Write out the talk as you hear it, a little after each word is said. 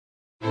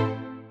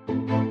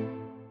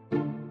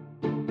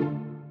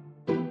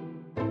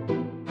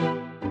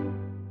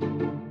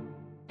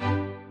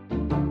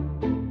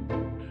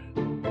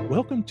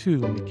Welcome to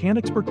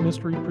Mechanicsburg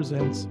Mystery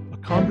Presents A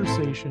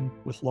Conversation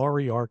with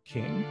Laurie R.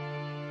 King.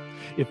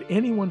 If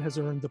anyone has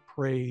earned the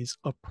praise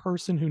a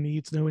person who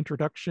needs no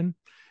introduction,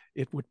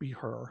 it would be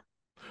her.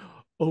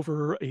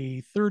 Over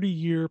a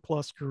 30-year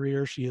plus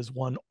career, she has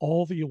won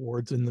all the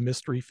awards in the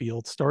mystery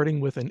field,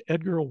 starting with an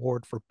Edgar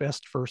Award for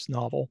Best First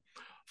Novel,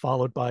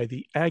 followed by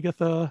the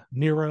Agatha,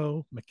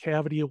 Nero,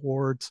 McCavity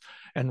Awards,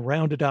 and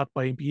rounded out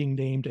by being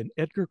named an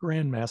Edgar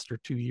Grandmaster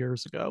 2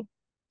 years ago.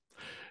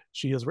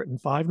 She has written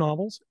 5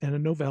 novels and a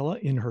novella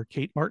in her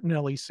Kate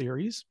Martinelli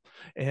series,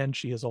 and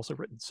she has also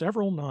written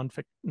several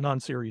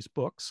non-series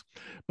books,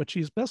 but she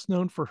is best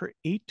known for her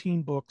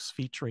 18 books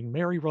featuring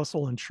Mary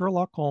Russell and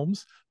Sherlock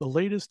Holmes, the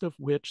latest of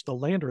which, The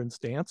Lantern's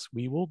Dance,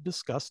 we will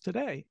discuss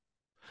today.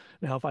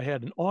 Now, if I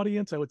had an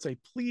audience, I would say,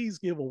 please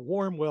give a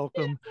warm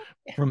welcome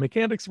from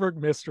Mechanicsburg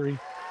Mystery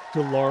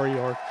to Laurie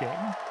R. King.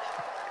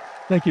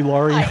 Thank you,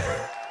 Laurie.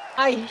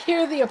 I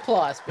hear the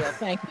applause, Bill.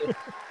 Thank you.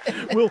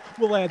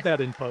 We'll add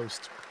that in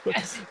post. But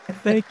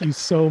thank you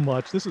so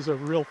much. This is a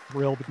real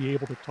thrill to be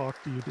able to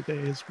talk to you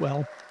today as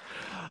well.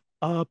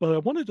 But I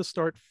wanted to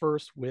start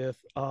first with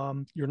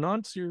your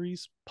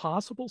non-series,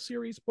 possible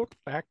series book,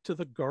 Back to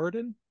the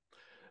Garden.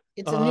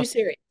 It's a new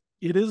series.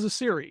 It is a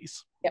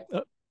series. Yep.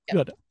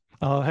 Good.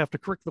 I'll have to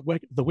correct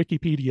the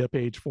Wikipedia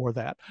page for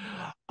that.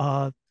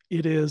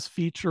 It is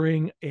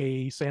featuring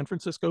a San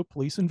Francisco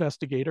police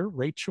investigator,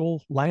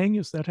 Rachel Lang.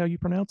 Is that how you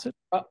pronounce it?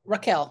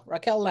 Raquel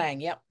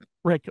Lang. Yep.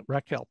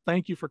 Raquel.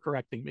 Thank you for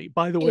correcting me.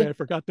 By the way, I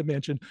forgot to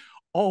mention,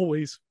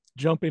 always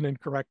jump in and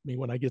correct me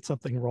when I get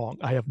something wrong.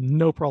 I have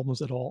no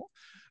problems at all.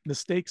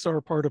 Mistakes are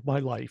a part of my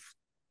life.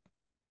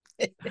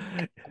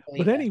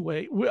 But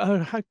anyway,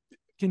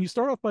 can you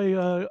start off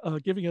by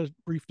giving a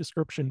brief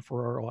description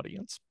for our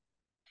audience?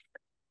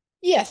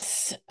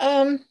 Yes.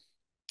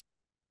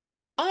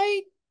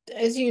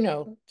 As you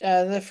know,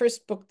 the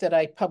first book that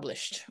I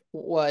published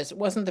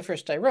wasn't the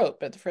first I wrote,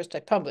 but the first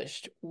I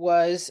published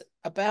was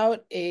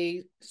about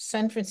a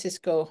San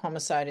Francisco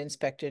homicide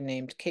inspector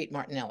named Kate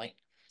Martinelli.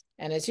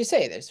 And as you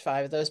say, there's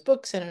 5 of those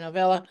books and a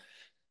novella.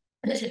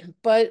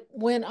 But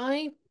when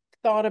I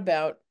thought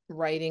about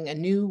writing a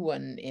new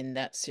one in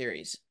that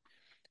series,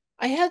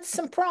 I had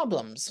some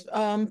problems,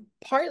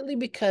 partly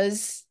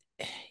because,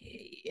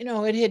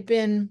 it had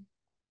been...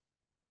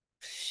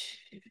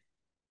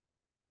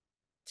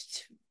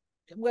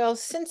 Well,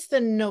 since the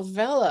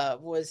novella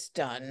was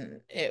done,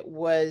 it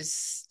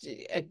was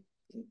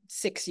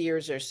 6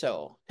 years or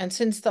so. And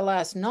since the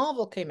last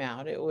novel came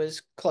out, it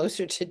was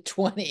closer to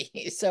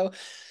 20. So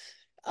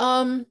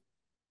I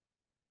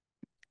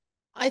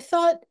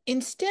thought,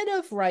 instead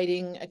of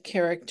writing a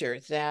character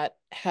that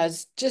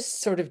has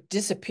just sort of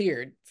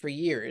disappeared for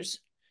years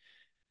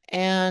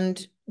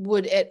and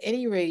would, at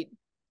any rate,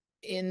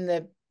 in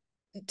the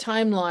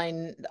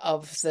timeline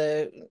of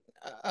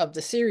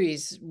the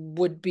series,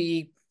 would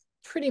be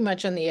pretty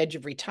much on the edge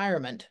of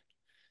retirement,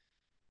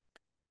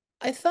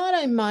 I thought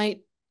I might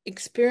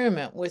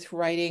experiment with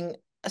writing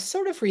a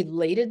sort of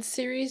related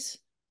series,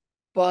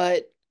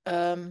 but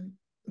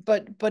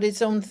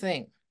its own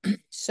thing.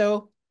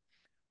 So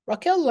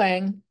Raquel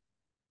Lang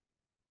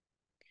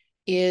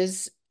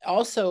is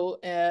also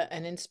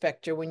an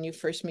inspector. When you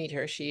first meet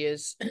her, she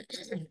is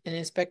an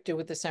inspector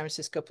with the San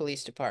Francisco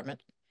Police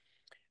Department,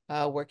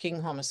 working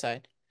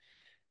homicide.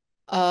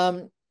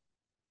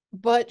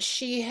 But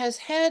she has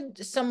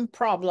had some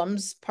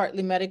problems,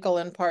 partly medical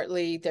and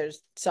partly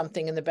there's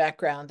something in the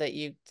background that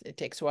it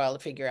takes a while to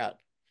figure out,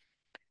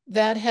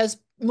 that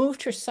has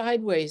moved her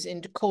sideways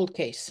into cold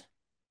case,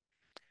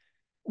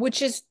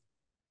 which is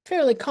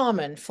fairly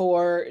common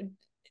for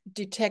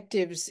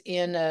detectives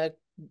in a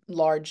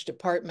large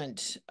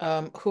department,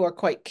 who are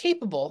quite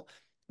capable,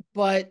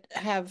 but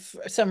have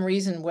some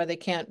reason why they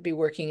can't be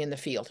working in the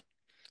field.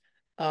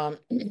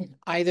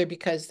 Either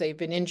because they've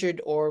been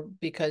injured or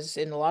because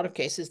in a lot of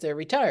cases they're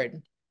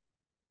retired.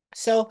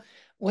 So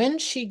when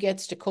she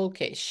gets to cold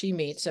case, she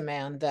meets a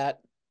man that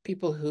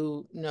people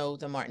who know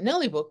the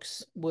Martinelli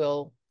books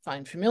will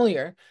find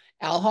familiar,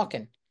 Al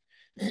Hawken.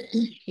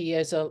 He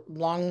is a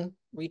long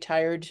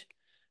retired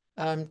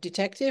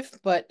detective,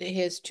 but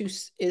is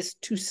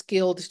too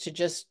skilled to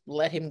just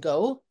let him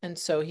go. And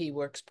so he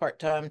works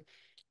part-time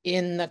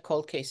in the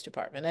cold case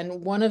department.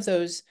 And one of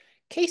those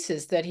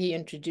cases that he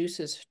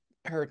introduces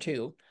her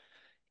to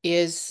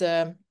is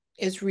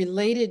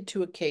related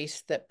to a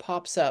case that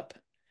pops up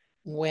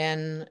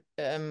when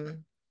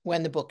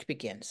the book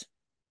begins.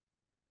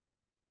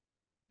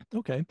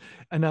 Okay,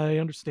 and I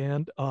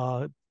understand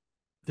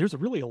there's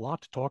really a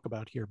lot to talk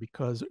about here,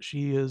 because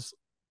she is,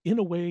 in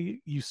a way,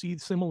 you see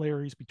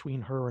similarities between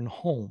her and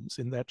Holmes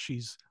in that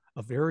she's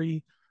a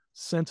very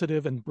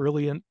sensitive and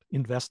brilliant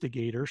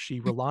investigator. She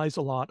relies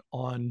a lot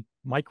on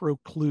micro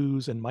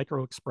clues and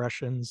micro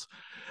expressions.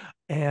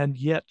 And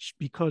yet,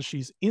 because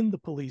she's in the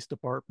police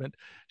department,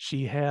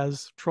 she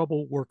has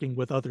trouble working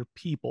with other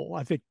people.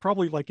 I think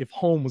probably like if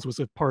Holmes was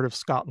a part of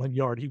Scotland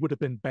Yard, he would have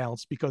been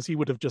bounced because he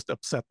would have just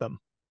upset them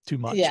too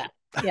much. Yeah.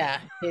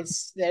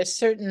 There's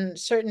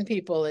certain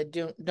people that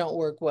don't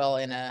work well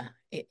in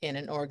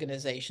an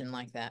organization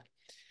like that.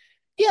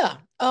 Yeah,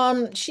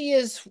 she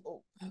is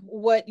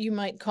what you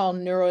might call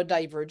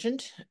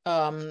neurodivergent.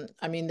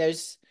 I mean,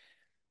 there's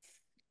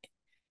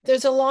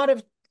a lot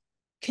of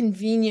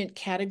convenient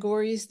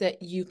categories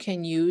that you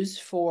can use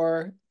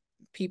for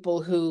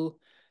people who,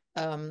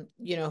 who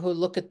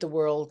look at the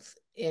world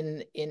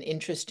in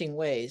interesting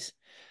ways.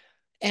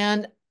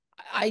 And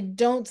I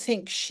don't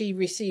think she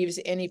receives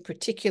any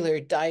particular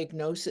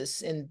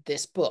diagnosis in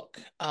this book.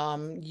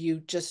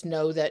 You just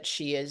know that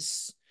she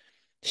has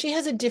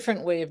a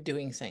different way of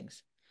doing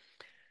things.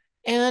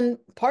 And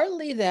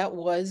partly that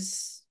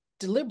was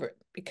deliberate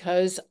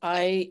because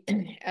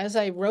as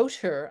I wrote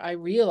her, I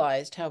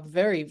realized how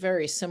very,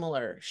 very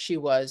similar she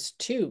was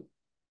to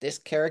this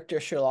character,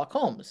 Sherlock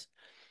Holmes.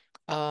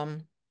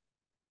 Um,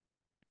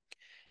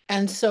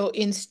 and so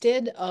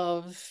instead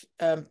of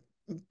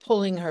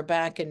pulling her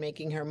back and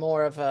making her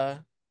more of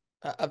a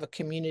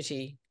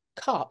community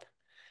cop,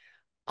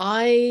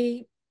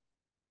 I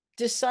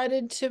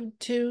decided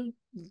to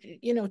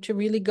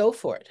really go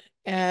for it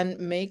and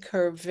make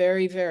her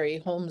very,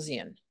 very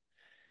Holmesian.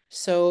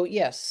 So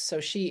yes, so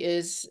she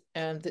is,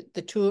 and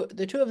the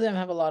two of them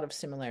have a lot of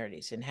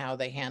similarities in how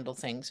they handle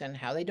things and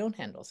how they don't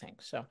handle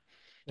things. So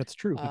That's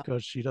true uh,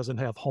 because she doesn't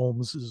have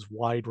Holmes's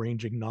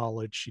wide-ranging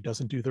knowledge. She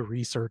doesn't do the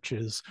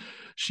researches.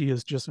 She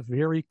is just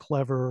very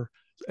clever,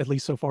 at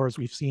least so far as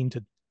we've seen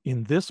to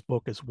in this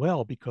book as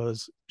well,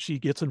 because she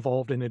gets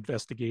involved in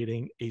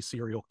investigating a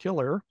serial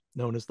killer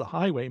known as the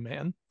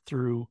Highwayman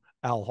through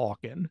Al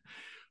Hawken,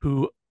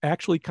 who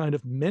actually kind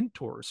of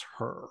mentors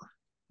her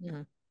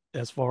mhm.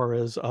 as far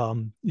as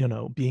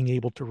being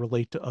able to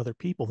relate to other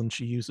people, and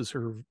she uses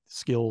her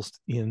skills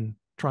in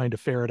trying to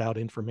ferret out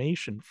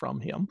information from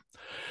him.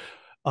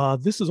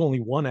 This is only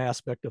one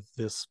aspect of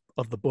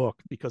the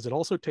book because it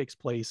also takes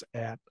place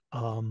at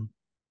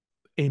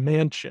a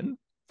mansion,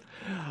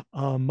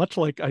 much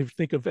like I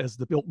think of as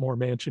the Biltmore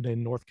Mansion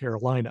in North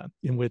Carolina,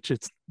 in which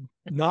it's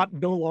not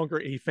no longer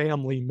a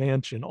family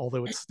mansion,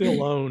 although it's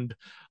still owned.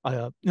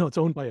 It's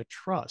owned by a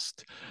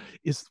trust.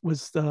 Is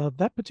was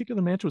that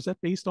particular mansion, was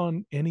that based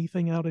on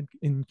anything out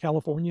in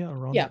California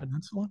or on the Yeah,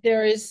 peninsula?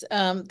 there is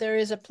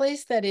a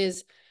place that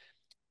is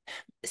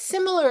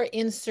similar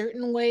in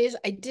certain ways.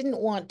 I didn't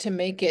want to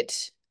make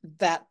it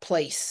that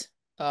place,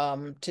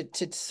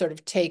 to sort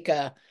of take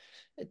an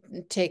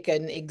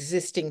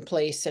existing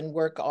place and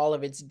work all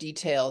of its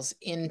details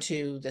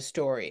into the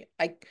story.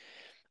 I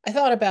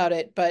thought about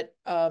it, but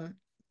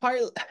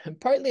part,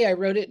 partly I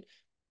wrote it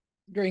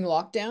during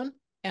lockdown,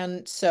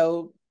 and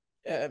so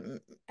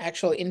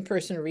actual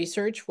in-person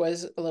research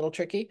was a little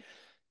tricky.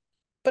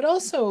 But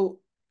also,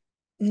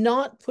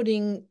 not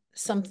putting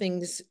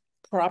something's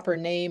proper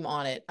name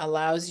on it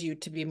allows you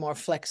to be more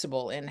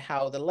flexible in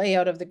how the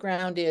layout of the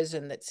ground is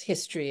and its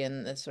history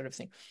and that sort of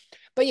thing.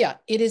 But yeah,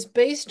 it is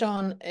based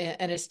on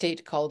an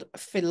estate called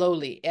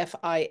Filoli,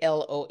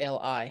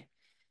 Filoli,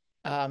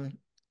 um,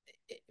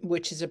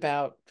 which is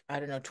about, I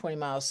don't know, 20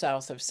 miles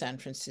south of San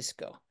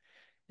Francisco,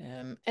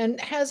 and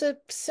has a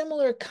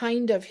similar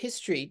kind of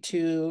history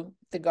to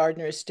the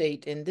Gardner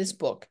estate in this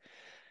book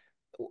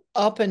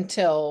up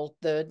until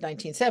the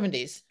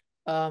 1970s,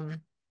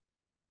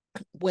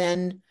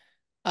 when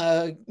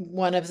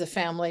one of the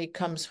family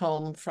comes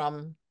home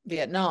from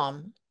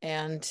Vietnam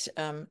and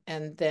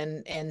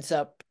then ends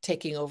up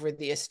taking over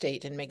the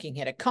estate and making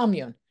it a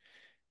commune.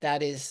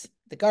 That is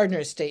the Gardner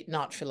estate,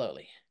 not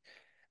Filoli.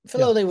 Yeah.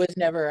 Filoli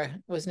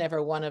was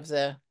never one of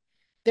the.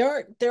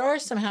 There are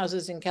some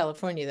houses in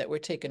California that were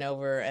taken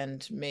over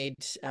and made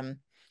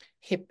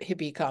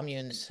hippie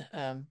communes,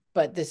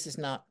 but this is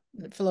not.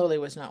 Filoli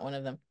was not one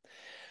of them.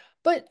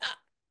 But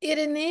it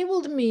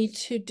enabled me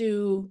to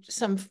do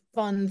some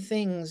fun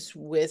things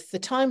with the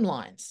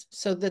timelines,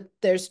 so that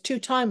there's two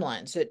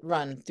timelines that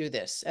run through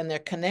this, and they're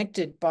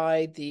connected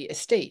by the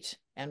estate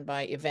and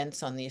by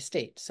events on the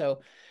estate.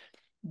 So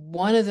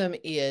one of them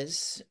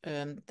is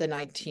the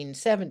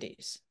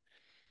 1970s.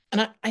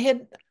 And I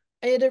had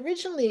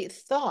originally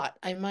thought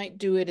I might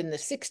do it in the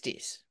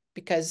 60s,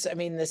 because I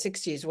mean, the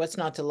 60s, what's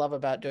not to love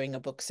about doing a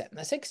book set in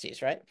the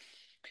 60s, right?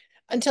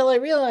 Until I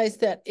realized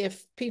that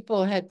if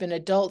people had been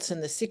adults in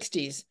the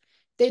 60s,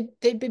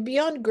 they'd be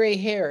beyond gray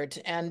haired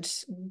and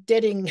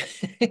getting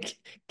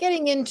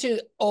getting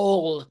into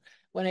old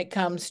when it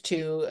comes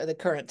to the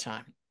current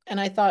time. And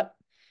I thought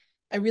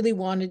I really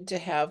wanted to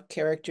have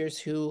characters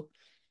who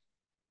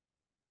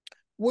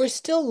were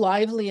still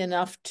lively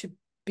enough to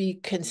be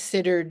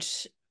considered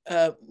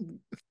uh,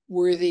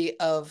 worthy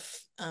of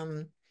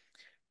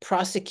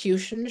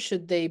prosecution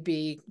should they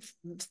be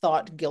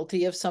thought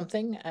guilty of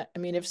something. I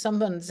mean, if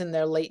someone's in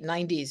their late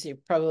 90s, you're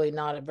probably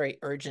not a very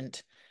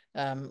urgent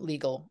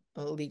legal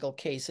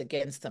case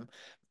against them.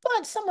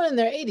 But someone in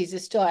their 80s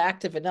is still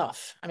active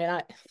enough. I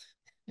mean,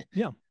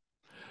 Yeah.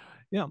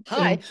 Yeah.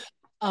 hi.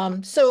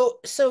 And So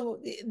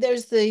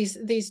there's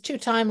these two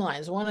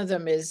timelines. One of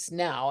them is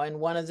now, and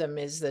one of them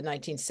is the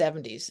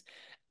 1970s.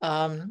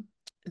 Um,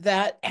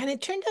 and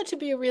it turned out to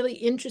be a really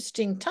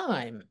interesting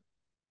time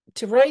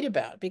to write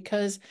about,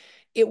 because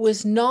it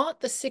was not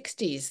the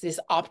 60s, this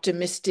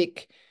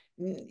optimistic,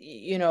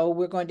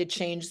 we're going to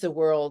change the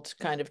world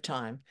kind of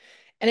time.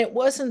 And it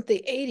wasn't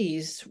the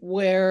 80s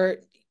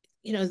where,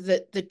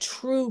 the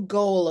true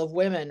goal of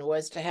women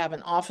was to have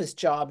an office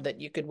job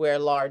that you could wear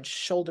large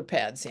shoulder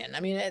pads in. I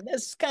mean,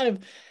 that's kind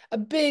of a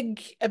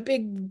big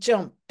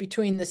jump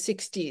between the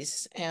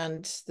 60s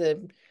and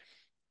the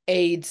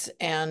AIDS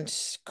and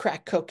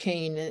crack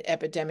cocaine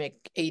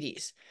epidemic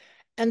 80s.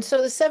 And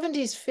so the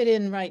 70s fit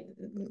in right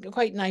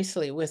quite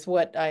nicely with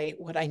what I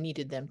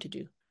needed them to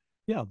do.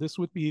 Yeah, this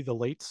would be the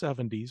late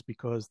 70s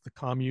because the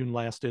commune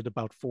lasted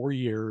about 4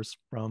 years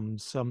from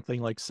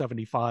something like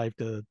 75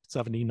 to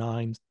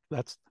 79.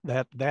 That's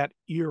that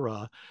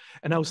era.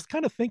 And I was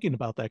kind of thinking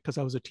about that because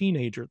I was a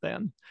teenager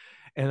then.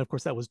 And of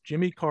course, that was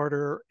Jimmy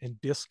Carter and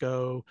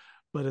disco.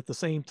 But at the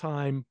same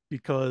time,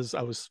 because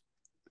I was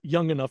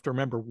young enough to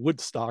remember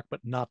Woodstock, but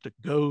not to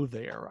go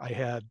there, I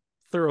had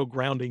thorough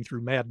grounding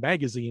through Mad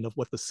Magazine of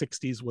what the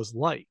 60s was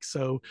like.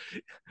 So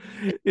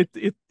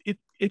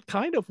it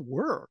kind of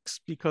works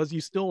because you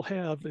still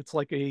have, it's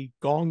like a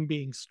gong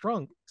being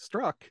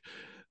struck.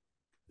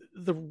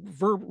 The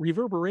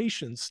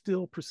reverberations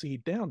still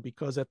proceed down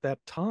because at that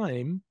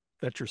time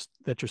that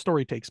your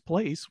story takes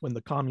place, when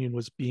the commune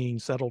was being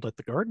settled at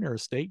the Gardner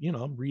estate,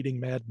 I'm reading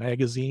Mad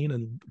Magazine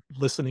and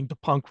listening to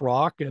punk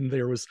rock, and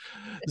there was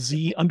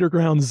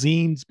underground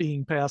zines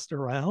being passed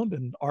around,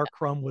 and R.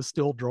 Crumb was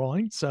still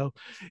drawing. So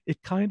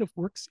it kind of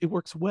works. It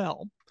works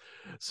well.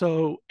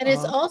 So And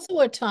it's also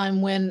a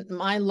time when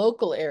my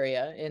local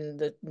area in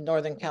the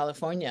Northern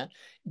California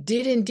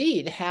did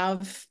indeed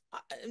have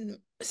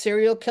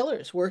serial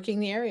killers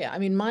working the area. I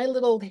mean, my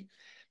little,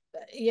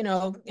 you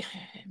know,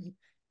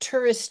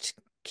 tourist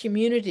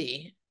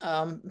community,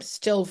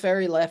 still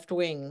very left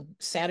wing,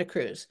 Santa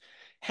Cruz,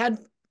 had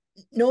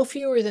no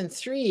fewer than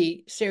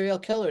 3 serial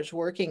killers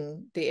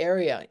working the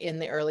area in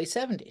the early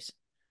 70s,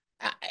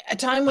 a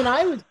time when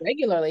I was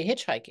regularly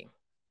hitchhiking.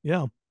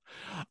 yeah,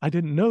 I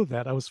didn't know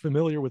that. I was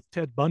familiar with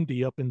Ted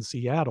Bundy up in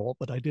Seattle,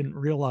 but I didn't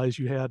realize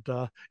you had,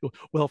 well,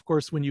 of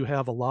course, when you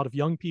have a lot of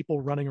young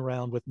people running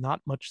around with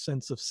not much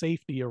sense of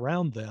safety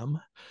around them,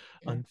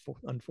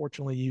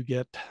 unfortunately, you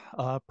get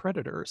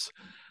predators.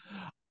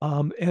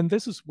 And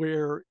this is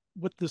where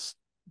what this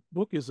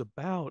book is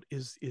about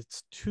is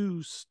it's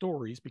 2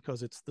 stories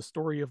because it's the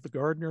story of the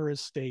Gardner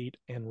estate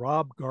and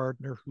Rob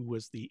Gardner, who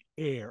was the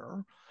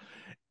heir,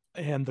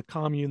 and the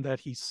commune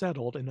that he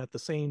settled. And at the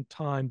same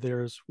time,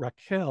 there's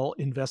Raquel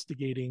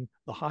investigating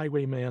the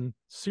highwayman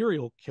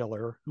serial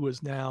killer who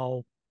is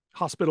now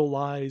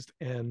hospitalized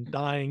and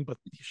dying, but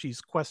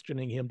she's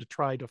questioning him to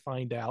try to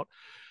find out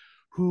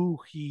who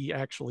he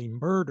actually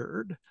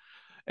murdered.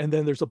 And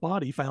then there's a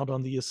body found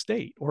on the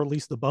estate, or at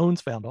least the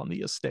bones found on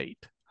the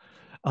estate,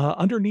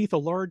 underneath a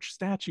large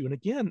statue. And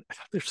again,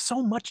 there's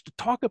so much to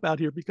talk about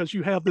here because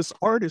you have this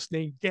artist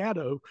named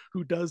Gatto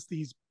who does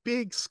these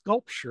big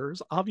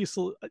sculptures.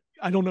 Obviously,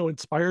 I don't know,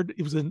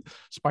 it was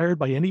inspired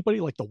by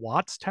anybody like the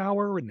Watts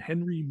Tower and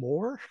Henry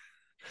Moore.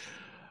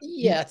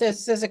 Yeah,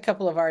 there's a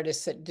couple of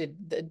artists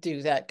that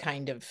do that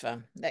kind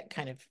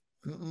of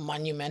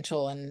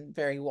monumental and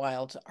very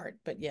wild art.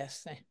 But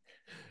yes,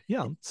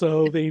 Yeah,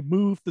 so they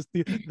moved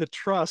the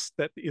trust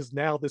that is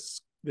now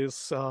this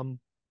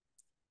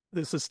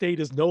estate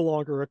is no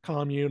longer a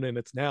commune and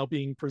it's now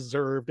being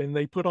preserved, and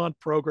they put on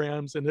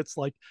programs, and it's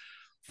like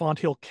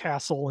Fonthill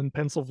Castle in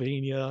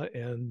Pennsylvania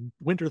and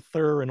Winter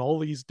Thur and all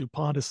these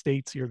DuPont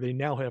estates here. They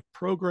now have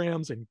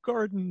programs and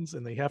gardens,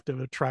 and they have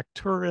to attract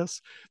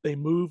tourists. They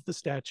move the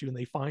statue and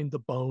they find the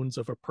bones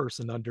of a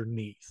person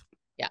underneath.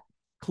 yeah,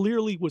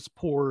 Clearly was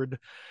poured,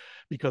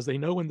 because they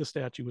know when the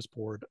statue was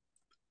poured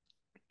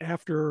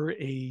after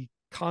a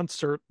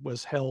concert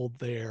was held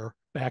there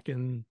back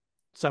in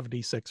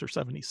 76 or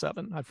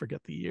 77. I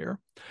forget the year.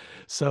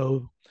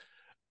 So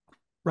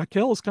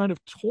Raquel is kind of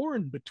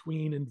torn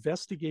between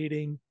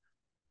investigating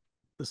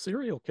the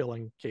serial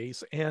killing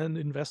case and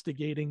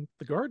investigating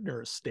the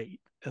Gardner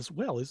estate as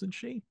well, isn't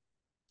she?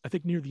 I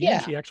think near the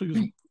end yeah. she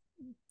actually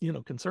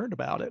was, concerned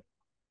about it.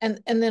 And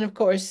then of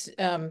course,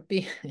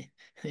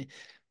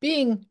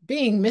 being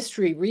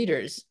mystery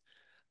readers,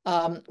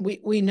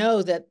 we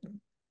know that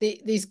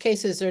these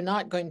cases are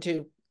not going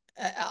to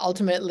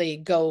ultimately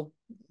go,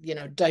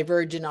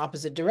 diverge in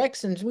opposite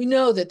directions. We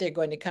know that they're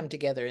going to come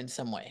together in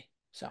some way.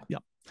 So Yeah.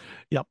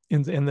 Yeah.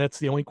 And that's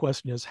the only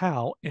question, is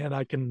how. And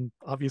I can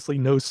obviously,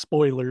 no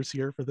spoilers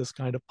here for this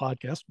kind of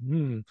podcast.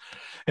 And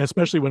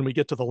especially when we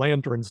get to the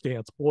lanterns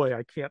dance, boy,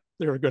 I can't,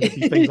 there are going to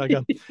be things I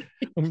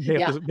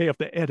yeah, may have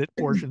to edit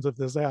portions of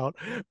this out.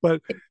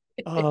 But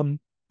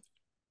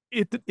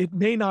it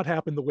may not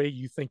happen the way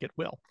you think it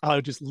will.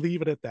 I'll just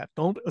leave it at that.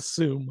 Don't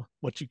assume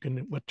what you're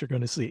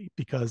going to see,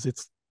 because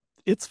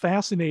it's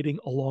fascinating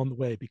along the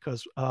way,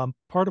 because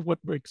part of what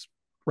makes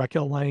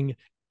Raquel Lang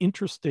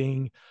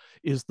interesting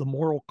is the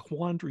moral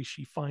quandary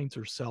she finds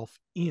herself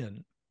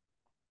in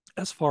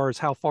as far as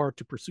how far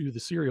to pursue the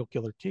serial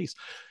killer case.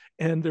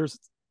 And there's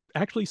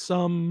actually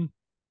some,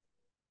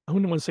 I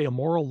wouldn't want to say a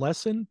moral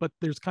lesson, but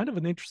there's kind of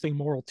an interesting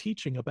moral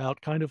teaching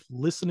about kind of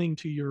listening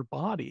to your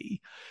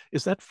body.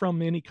 Is that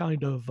from any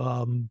kind of,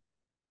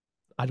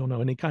 I don't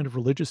know, any kind of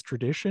religious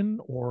tradition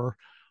or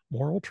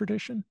moral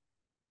tradition?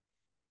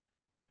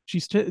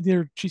 she's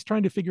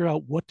trying to figure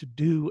out what to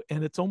do,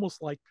 and it's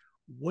almost like,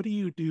 what do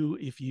you do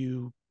if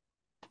you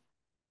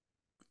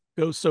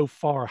go so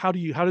far? How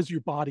does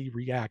your body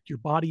react? Your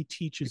body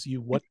teaches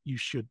you what you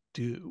should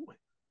do.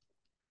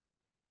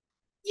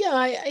 Yeah,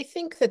 I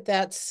think that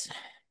that's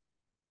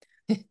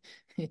in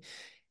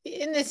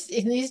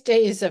these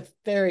days of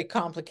very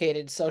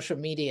complicated social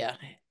media,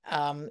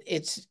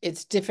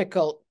 it's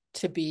difficult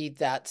to be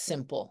that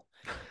simple.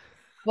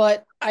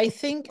 But I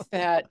think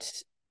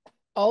that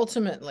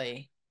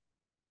ultimately,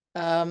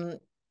 um,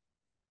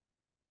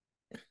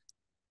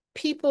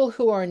 people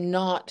who are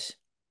not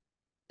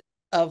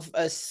of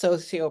a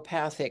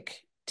sociopathic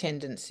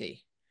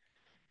tendency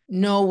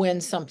know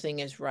when something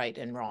is right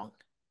and wrong.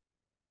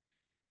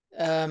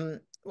 Um,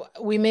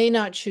 we may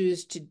not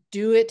choose to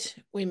do it.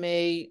 We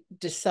may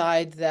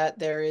decide that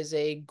there is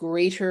a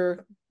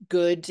greater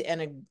good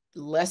and a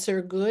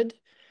lesser good.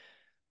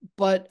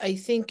 But I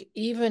think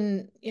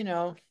even,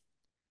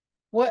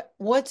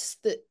 what's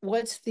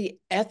the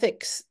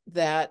ethics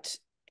that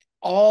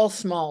all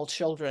small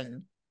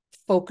children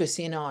focus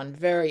in on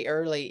very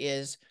early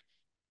is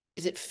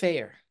it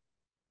fair?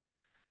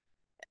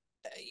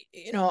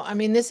 I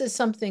mean, this is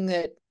something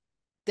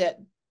that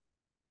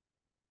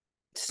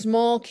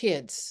small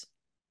kids,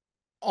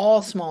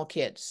 all small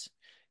kids,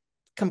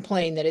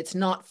 complain that it's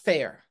not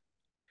fair.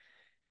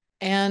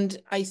 And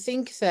I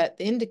think that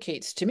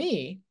indicates to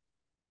me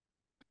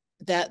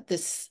that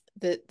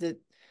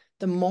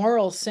the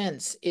moral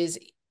sense is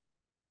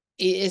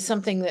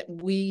something that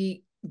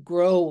we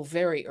grow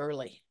very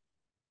early.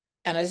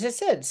 And as I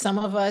said, some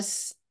of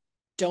us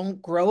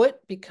don't grow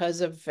it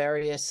because of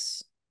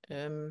various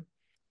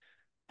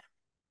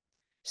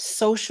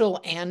social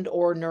and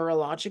or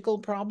neurological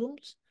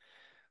problems.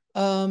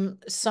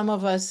 Some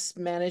of us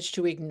manage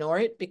to ignore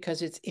it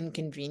because it's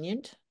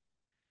inconvenient,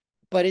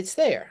 but it's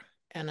there.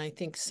 And I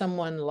think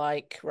someone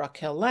like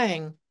Raquel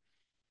Lang,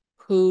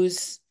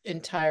 whose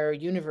entire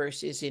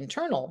universe is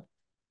internal,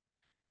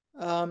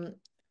 um,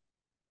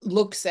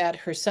 looks at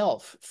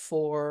herself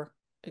for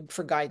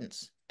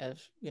guidance of,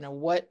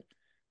 what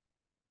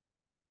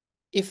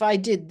if I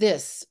did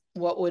this,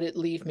 what would it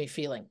leave me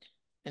feeling?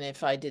 And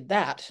if I did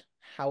that,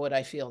 how would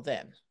I feel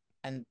then?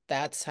 And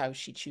that's how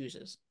she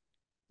chooses.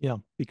 Yeah,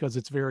 because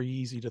it's very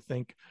easy to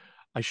think,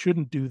 I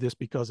shouldn't do this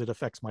because it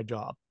affects my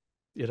job.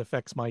 It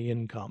affects my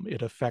income.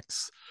 It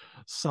affects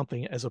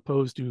something, as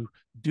opposed to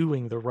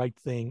doing the right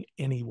thing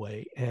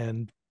anyway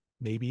and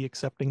maybe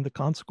accepting the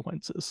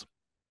consequences.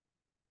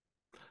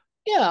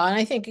 Yeah, and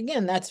I think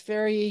again that's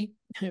very,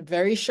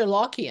 very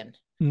Sherlockian,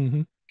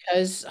 Mm-hmm.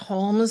 because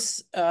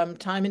Holmes,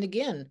 time and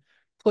again,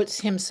 puts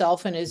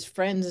himself and his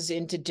friends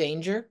into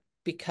danger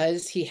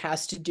because he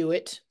has to do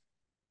it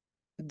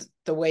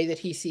the way that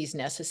he sees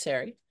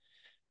necessary.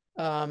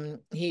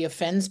 He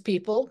offends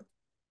people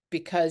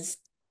because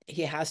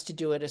he has to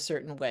do it a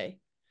certain way.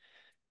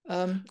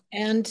 And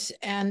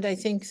I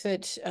think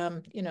that,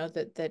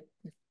 that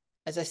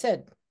as I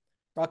said,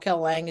 Raquel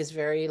Lang is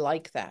very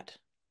like that.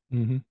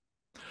 Mm-hmm.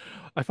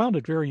 I found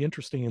it very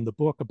interesting in the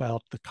book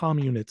about the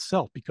commune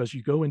itself, because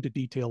you go into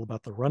detail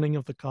about the running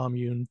of the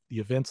commune, the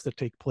events that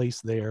take place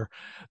there,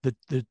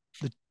 the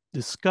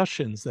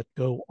discussions that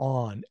go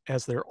on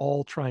as they're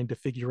all trying to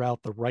figure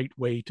out the right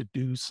way to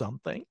do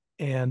something.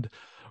 And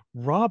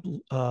Rob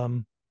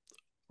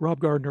Rob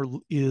Gardner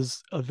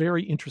is a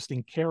very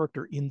interesting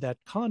character in that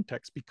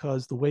context,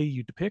 because the way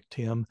you depict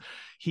him,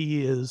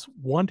 he is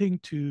wanting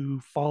to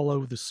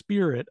follow the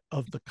spirit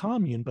of the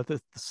commune, but at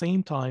the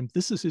same time,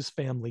 this is his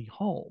family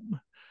home.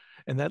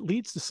 And that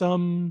leads to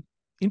some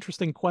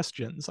interesting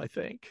questions, I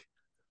think.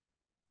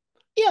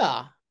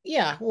 Yeah,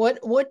 yeah.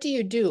 What do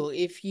you do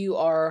if you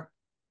are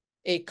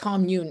a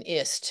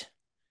communist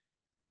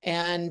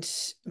and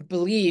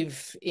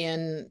believe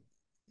in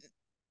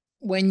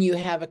when you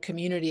have a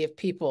community of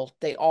people,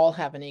 they all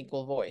have an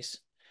equal voice?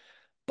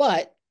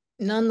 But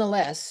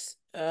nonetheless,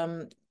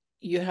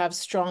 you have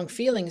strong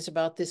feelings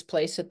about this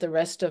place that the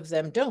rest of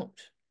them don't.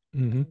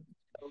 Mm-hmm.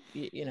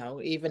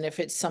 Even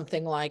if it's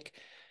something like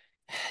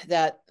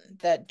that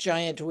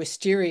giant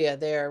wisteria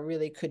there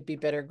really could be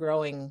better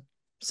growing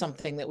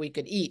something that we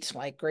could eat,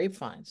 like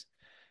grapevines.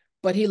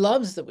 But he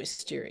loves the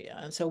wisteria.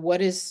 And so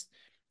what is,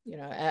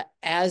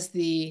 as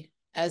the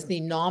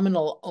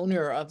nominal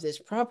owner of this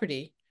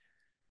property,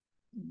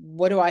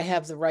 what do I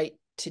have the right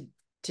to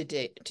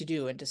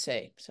do and to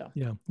say? So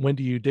Yeah. When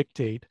do you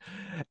dictate?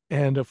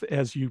 And if,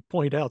 as you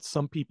point out,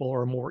 some people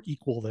are more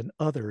equal than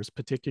others,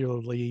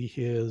 particularly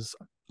his,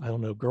 I don't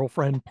know,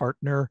 girlfriend,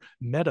 partner,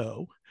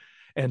 Meadow.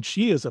 And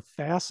she is a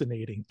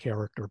fascinating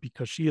character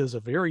because she is a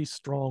very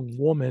strong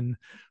woman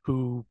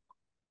who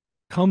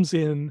comes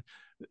in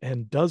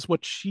and does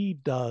what she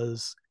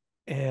does.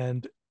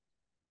 And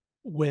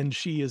when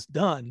she is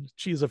done,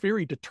 she is a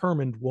very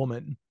determined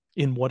woman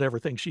in whatever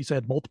thing. She's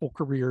had multiple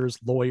careers,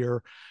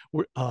 lawyer,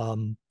 a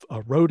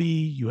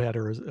roadie. You had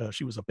her,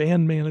 she was a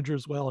band manager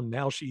as well. And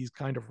now she's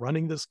kind of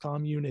running this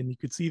commune. And you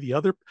could see the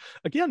other,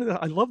 again,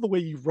 I love the way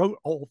you wrote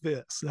all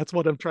this. That's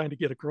what I'm trying to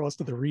get across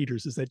to the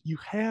readers, is that you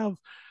have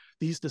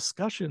these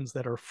discussions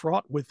that are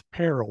fraught with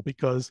peril,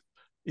 because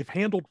if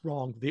handled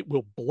wrong, it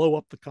will blow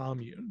up the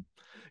commune.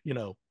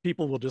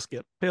 People will just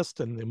get pissed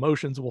and the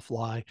emotions will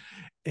fly.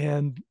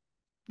 And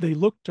they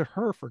look to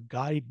her for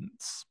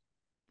guidance.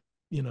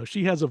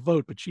 She has a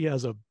vote, but she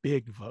has a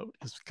big vote,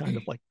 is kind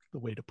of like the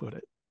way to put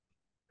it.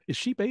 Is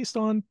she based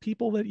on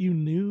people that you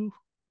knew?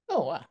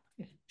 Oh,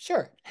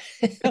 sure.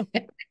 Yeah.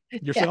 Yeah.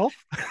 Yourself?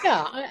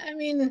 Yeah. I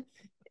mean,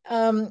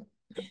 um,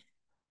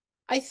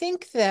 I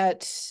think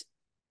that,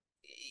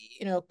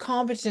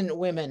 competent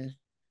women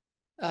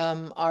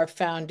are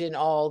found in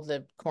all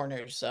the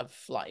corners of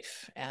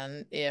life.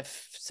 And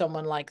if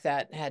someone like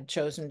that had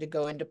chosen to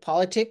go into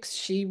politics,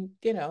 she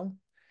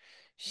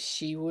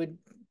would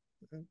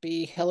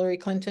be Hillary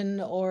Clinton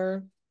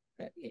or,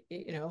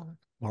 Margaret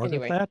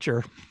anyway.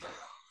 Thatcher.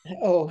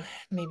 Oh,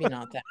 maybe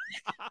not that.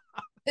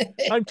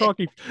 I'm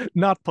talking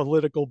not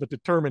political, but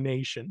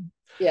determination.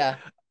 Yeah,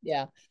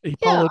 yeah. A Yeah,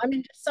 polit- I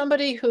mean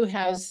somebody who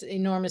has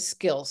enormous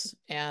skills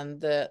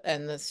and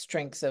the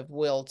strength of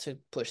will to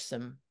push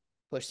them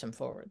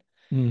forward.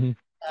 Mhm.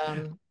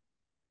 Um,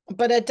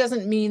 but it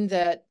doesn't mean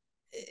that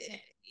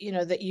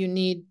that you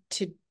need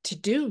to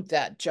do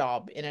that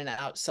job in an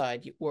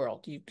outside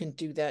world. You can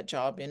do that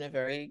job in a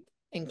very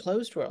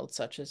enclosed world,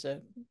 such as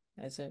a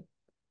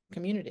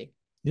community.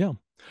 Yeah.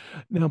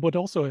 Now, what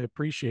also I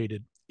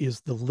appreciated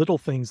is the little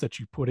things that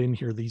you put in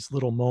here, these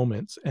little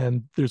moments.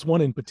 And there's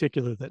one in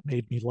particular that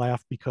made me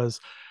laugh because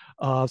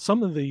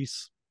some of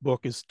these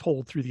book is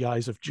told through the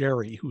eyes of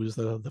Jerry, who is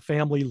the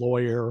family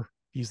lawyer.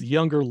 He's the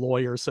younger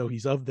lawyer, so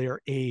he's of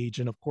their age.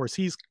 And of course,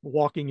 he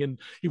walked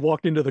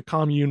into the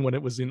commune when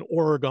it was in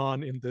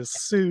Oregon in this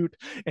suit,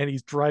 and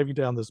he's driving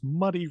down this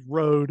muddy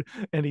road,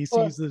 and he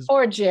Poor, sees this.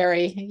 poor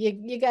Jerry.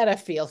 You gotta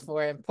feel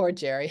for him. Poor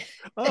Jerry.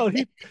 Oh,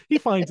 he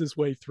finds his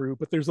way through,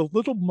 but there's a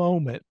little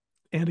moment,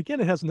 and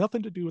again, it has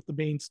nothing to do with the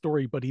main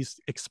story, but he's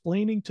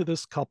explaining to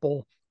this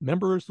couple,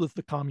 members of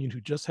the commune who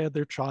just had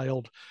their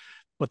child,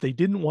 but they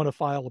didn't want to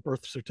file a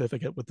birth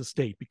certificate with the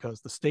state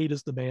because the state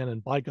is the man,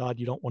 and by God,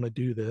 you don't want to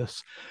do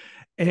this.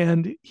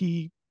 And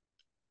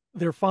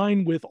they're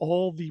fine with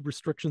all the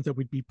restrictions that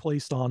would be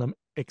placed on them,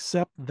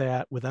 except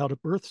that without a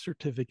birth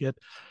certificate,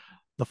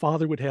 the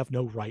father would have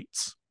no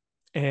rights.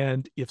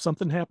 And if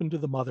something happened to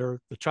the mother,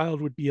 the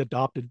child would be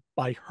adopted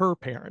by her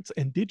parents.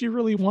 And did you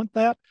really want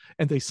that?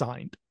 And they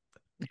signed.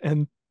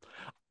 And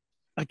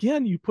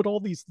again, you put all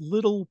these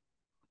little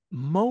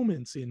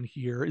moments in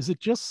here. Is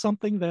it just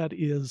something that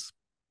is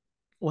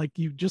like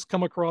you just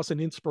come across an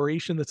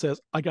inspiration that says,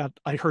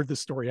 I heard this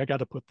story, I got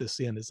to put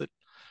this in? Is it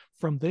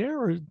from there,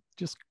 or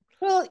just?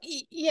 Well,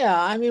 yeah.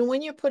 I mean,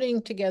 when you're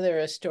putting together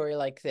a story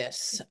like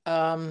this,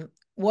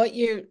 what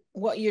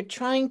you're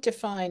trying to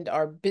find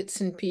are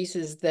bits and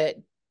pieces that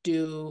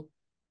do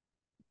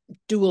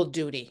dual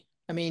duty.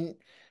 I mean,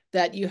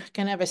 that you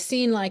can have a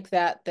scene like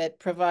that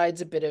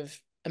provides a bit of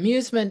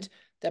amusement,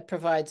 that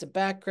provides a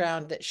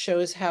background, that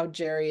shows how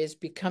Jerry is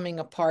becoming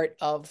a part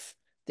of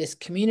this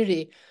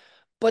community,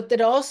 but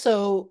that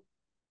also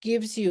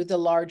gives you the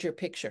larger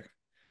picture.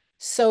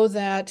 So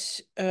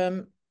that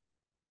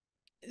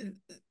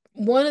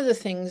one of the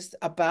things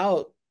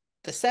about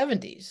the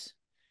 70s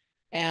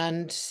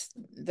and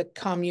the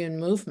commune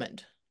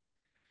movement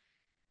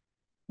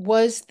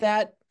was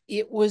that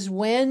it was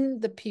when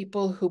the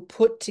people who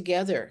put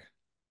together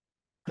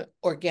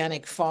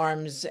organic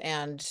farms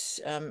and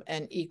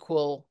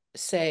equal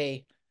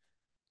say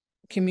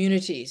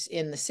communities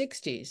in the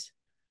 60s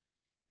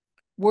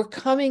were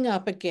coming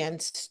up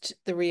against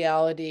the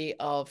reality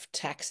of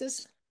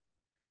taxes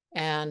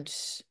and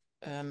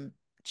um,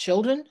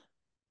 children.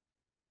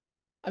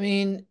 I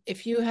mean,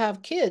 if you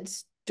have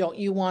kids, don't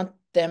you want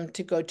them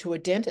to go to a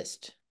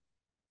dentist?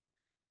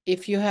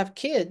 If you have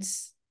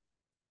kids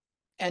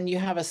and you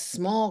have a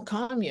small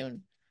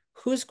commune,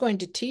 who's going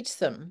to teach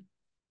them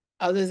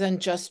other than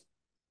just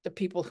the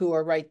people who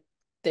are right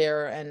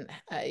there and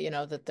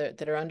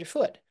that are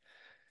underfoot?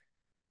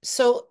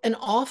 So an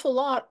awful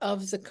lot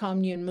of the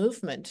commune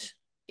movement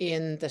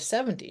in the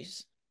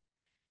 70s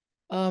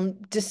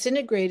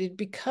disintegrated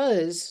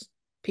because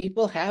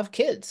people have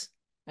kids.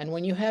 And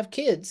when you have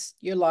kids,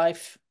 your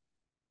life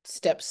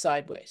steps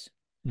sideways.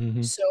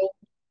 Mm-hmm. So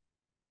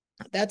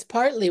that's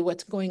partly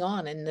what's going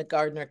on in the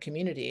gardener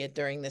community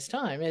during this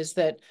time, is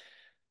that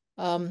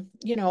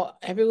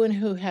everyone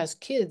who has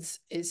kids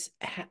is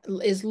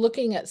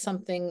looking at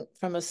something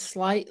from a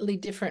slightly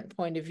different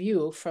point of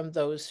view from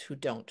those who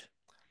don't.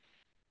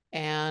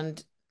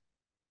 And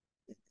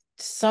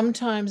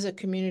sometimes a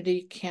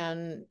community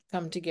can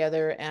come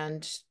together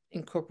and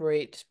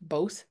incorporate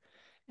both,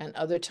 and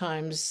other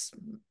times,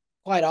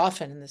 quite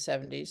often in the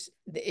 70s,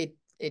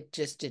 it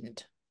just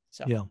didn't.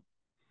 So Yeah.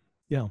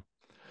 Yeah.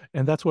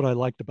 And that's what I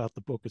liked about the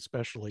book,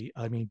 especially.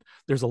 I mean,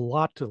 there's a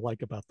lot to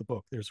like about the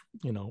book. There's,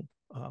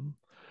 um,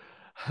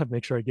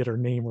 make sure I get her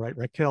name right.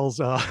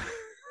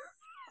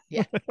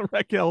 yeah.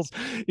 Raquel's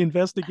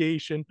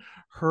investigation,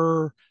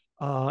 her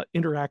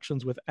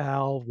interactions with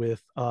Al,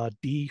 with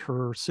Dee,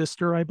 her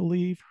sister, I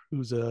believe,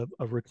 who's a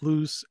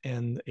recluse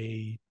and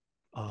a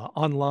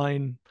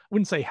online. I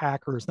wouldn't say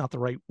hacker is not the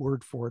right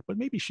word for it, but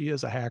maybe she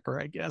is a hacker,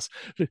 I guess.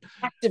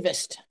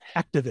 Activist.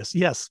 Activist,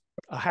 yes,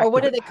 a Or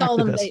what do they call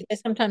them? hacktivist. They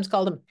sometimes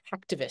call them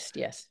hacktivist,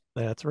 yes.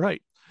 That's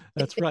right.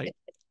 That's right.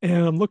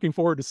 And I'm looking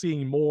forward to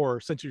seeing more.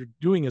 Since you're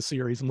doing a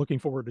series, I'm looking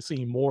forward to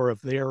seeing more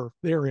of their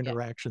Yeah.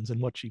 interactions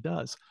and what she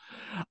does.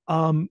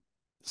 Um,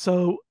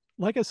 so,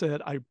 like I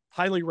said, I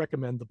highly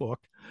recommend the book.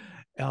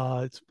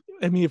 It's,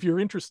 I mean, if you're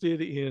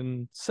interested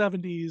in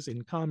 70s,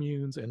 in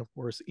communes, and of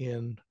course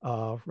in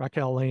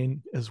Raquel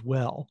Lane as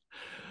well.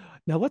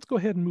 Now, let's go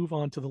ahead and move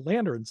on to The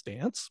Lantern's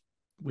Dance,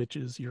 which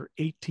is your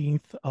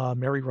 18th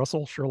Mary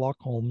Russell Sherlock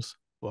Holmes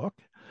book.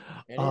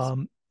 It is.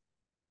 Um,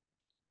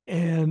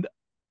 and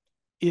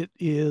it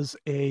is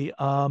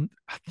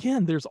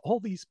again, there's all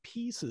these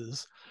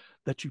pieces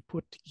that you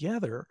put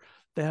together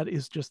that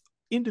is just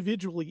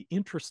individually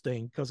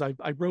interesting, because I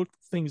wrote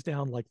things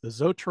down like the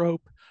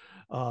zoetrope,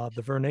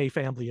 the Vernet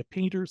family of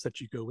painters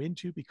that you go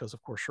into, because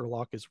of course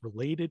Sherlock is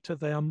related to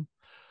them.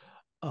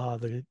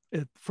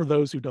 For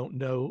those who don't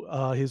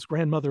know, his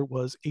grandmother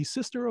was a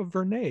sister of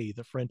Vernet,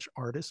 the French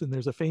artist, and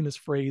there's a famous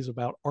phrase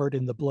about art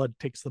in the blood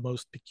takes the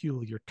most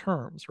peculiar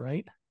terms,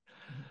 right?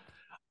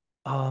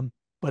 Um,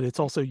 but it's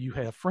also, you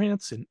have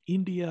France and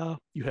India,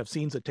 you have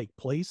scenes that take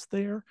place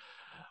there.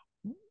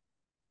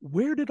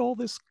 Where did all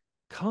this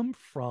come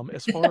from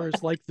as far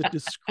as like the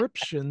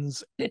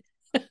descriptions?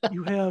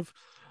 You have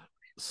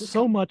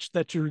so much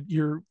that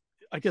you're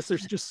I guess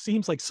there's just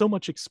seems like so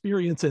much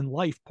experience in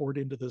life poured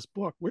into this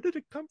book. Where did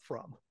it come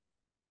from?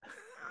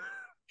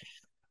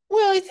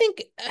 Well, I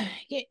think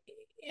you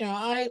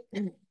know,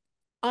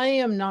 I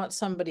am not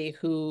somebody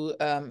who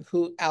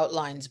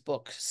outlines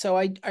books. So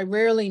I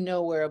rarely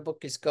know where a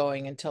book is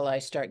going until I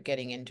start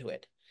getting into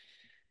it.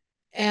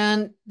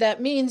 And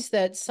that means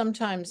that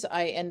sometimes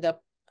I end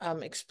up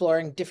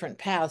exploring different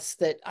paths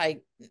that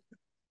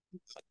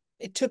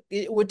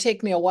it would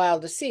take me a while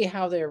to see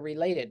how they're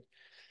related.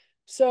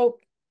 So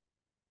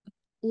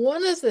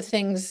one of the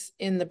things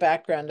in the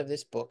background of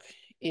this book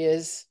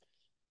is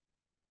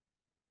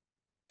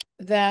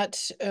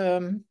that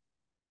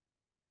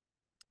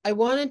I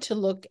wanted to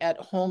look at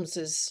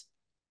Holmes's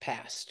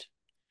past,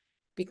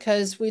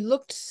 because we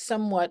looked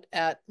somewhat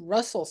at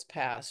Russell's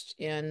past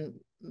in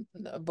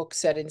a book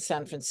set in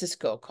San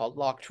Francisco called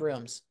Locked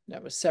Rooms.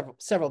 That was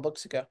several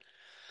books ago.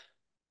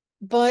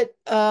 But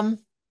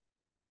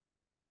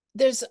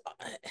there's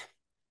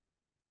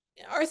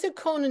Arthur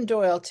Conan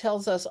Doyle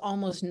tells us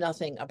almost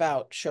nothing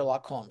about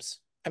Sherlock Holmes.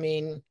 I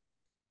mean,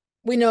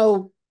 we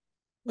know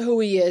who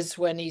he is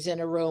when he's in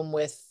a room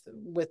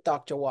with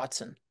Dr.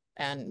 Watson,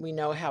 and we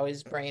know how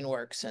his brain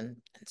works and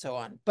so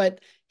on.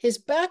 But his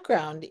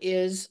background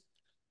is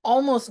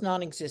almost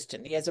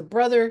non-existent. He has a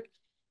brother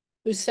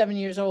who's 7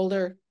 years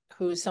older,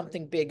 who's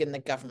something big in the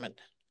government.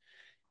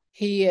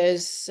 He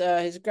is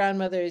his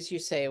grandmother, as you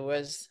say,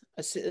 was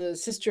a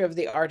sister of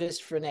the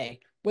artist Vernet,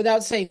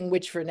 without saying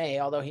which Vernet,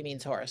 although he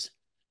means horse.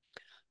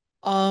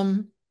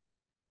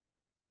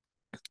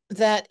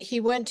 That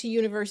he went to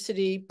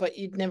university, but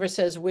it never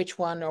says which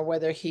one or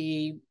whether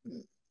he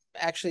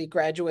actually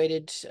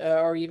graduated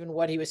or even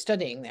what he was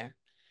studying there.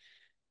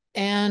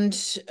 And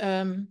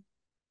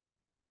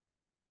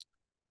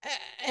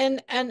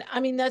and I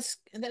mean that's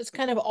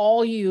kind of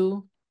all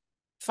you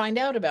find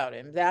out about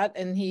him. That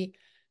and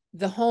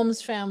the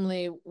Holmes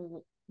family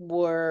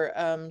were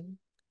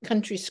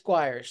country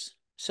squires,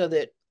 so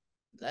that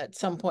at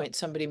some point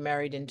somebody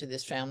married into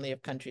this family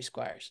of country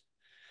squires,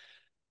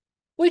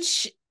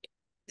 which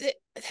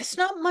there's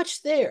not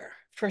much there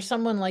for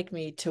someone like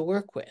me to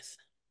work with,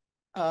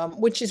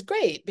 which is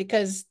great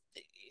because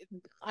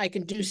I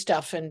can do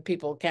stuff and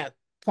people can't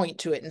point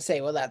to it and say,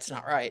 well, that's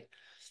not right.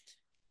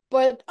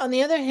 But on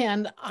the other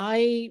hand,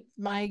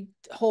 my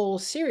whole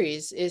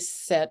series is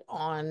set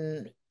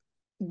on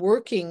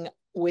working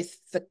with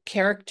the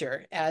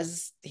character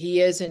as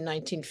he is in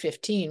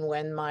 1915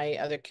 when my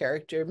other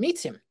character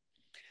meets him.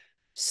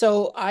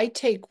 So I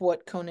take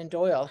what Conan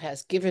Doyle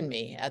has given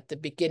me at the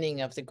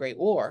beginning of the Great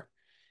War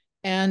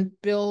and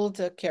build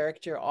a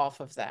character off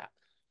of that.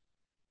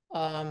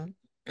 Um,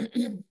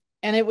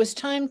 and it was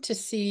time to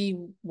see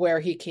where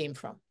he came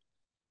from,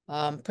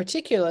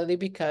 particularly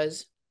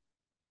because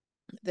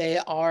they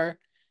are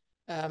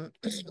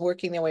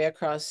working their way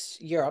across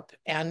Europe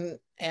and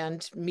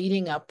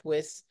meeting up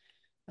with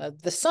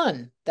the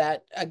son.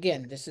 That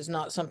again, this is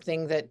not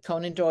something that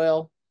Conan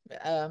Doyle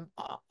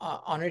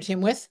honored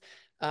him with.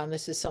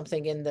 This is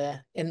something in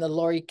the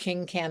Laurie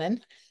King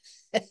canon.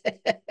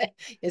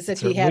 Is It that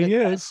he had a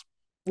certainly son is.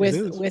 It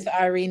is. with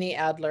Irene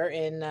Adler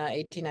in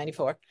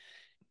 1894,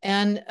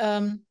 and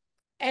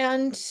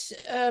and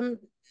so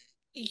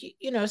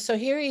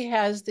here he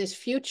has this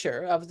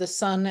future of the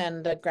son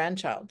and the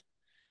grandchild,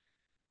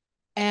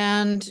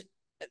 and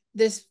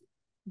this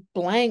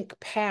blank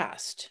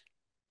past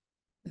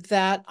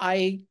that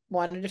I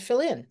wanted to fill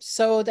in.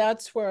 So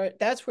that's where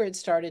it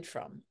started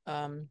from,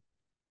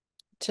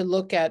 to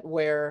look at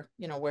where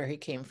he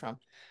came from. Right.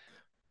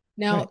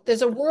 Now,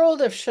 there's a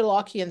world of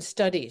Sherlockian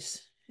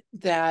studies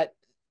that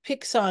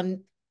picks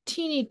on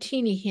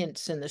teeny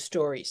hints in the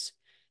stories.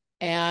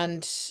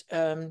 and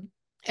um,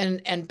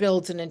 and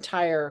builds an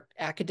entire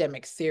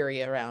academic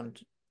theory around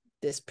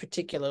this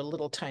particular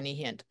little tiny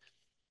hint.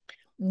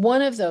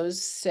 One of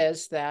those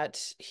says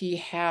that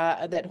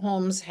that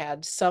Holmes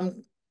had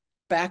some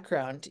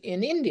background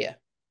in India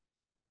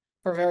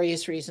for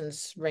various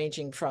reasons,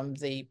 ranging from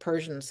the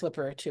Persian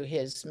slipper to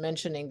his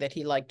mentioning that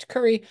he liked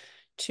curry,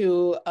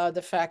 to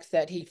the fact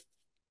that he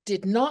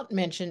did not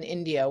mention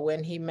India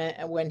when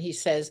he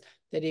says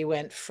that he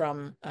went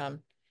from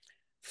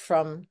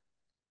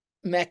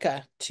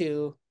Mecca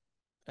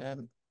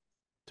um,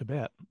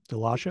 Tibet,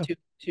 Dalasha.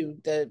 to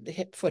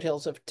the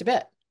foothills of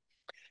Tibet.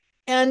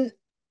 And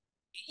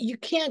you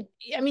can't,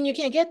 I mean, you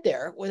can't get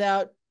there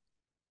without,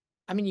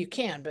 I mean, you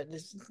can, but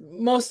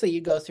mostly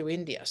you go through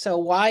India. So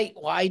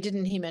why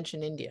didn't he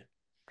mention India?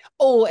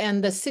 Oh,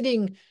 and the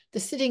sitting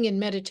in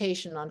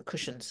meditation on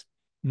cushions.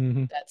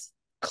 Mm-hmm. That's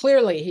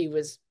clearly he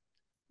was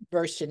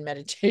versed in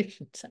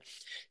meditation.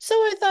 So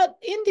I thought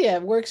India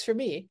works for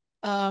me.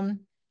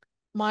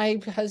 My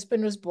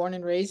husband was born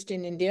and raised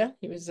in India.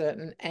 He was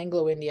an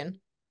Anglo-Indian,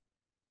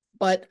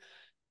 but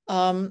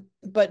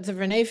the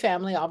Vernet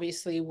family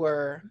obviously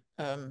were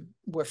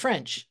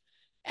French,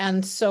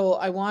 and so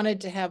I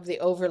wanted to have the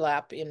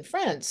overlap in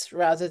France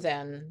rather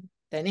than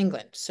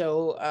England.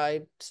 So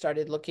I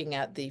started looking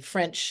at the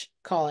French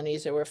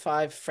colonies. There were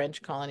 5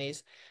 French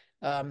colonies.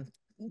 Um,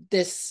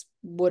 this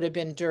would have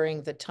been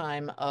during the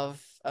time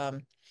of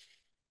the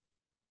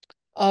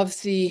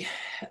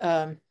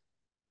um,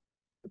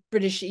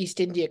 British East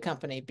India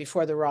Company,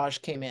 before the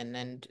Raj came in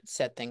and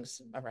set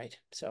things all right.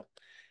 So,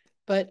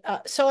 but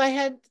so I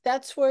had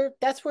that's where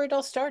it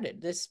all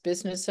started. This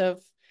business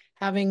of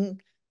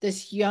having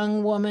this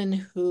young woman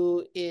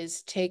who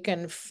is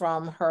taken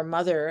from her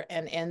mother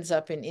and ends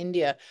up in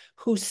India,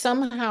 who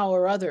somehow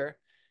or other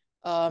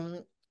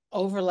um,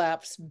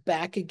 overlaps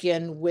back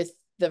again with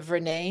the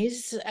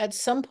Vernets at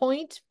some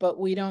point, but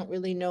we don't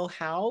really know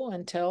how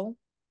until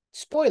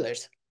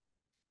spoilers.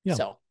 Yeah,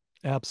 So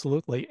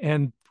absolutely.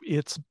 And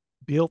it's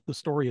built, the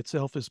story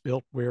itself is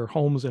built where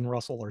Holmes and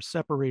Russell are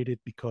separated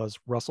because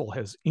Russell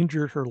has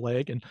injured her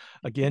leg. And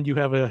again, you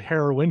have a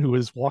heroine who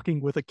is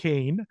walking with a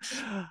cane,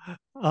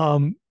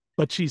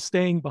 but she's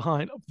staying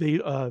behind. They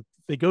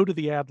go to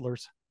the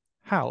Adler's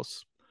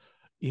house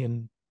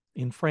in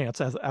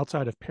France, as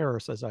outside of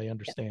Paris, as I yeah,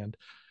 understand,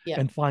 yeah,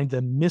 and find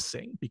them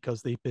missing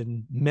because they've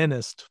been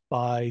menaced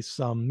by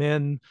some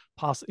men,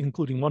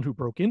 including one who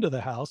broke into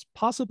the house,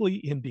 possibly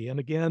Indian.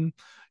 Again,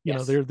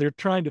 yes, they're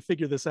trying to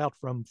figure this out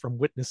from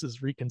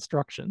witnesses'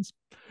 reconstructions.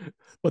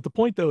 But the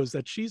point, though, is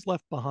that she's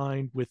left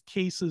behind with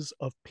cases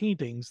of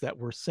paintings that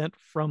were sent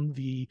from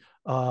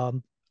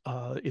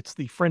it's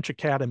the French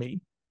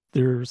Academy.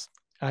 There's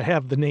I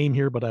have the name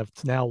here, but I've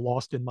now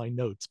lost in my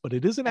notes. But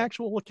it is an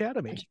actual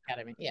academy. French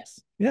Academy,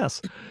 yes.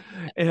 Yes.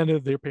 Yeah. And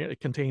it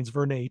contains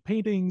Vernet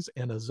paintings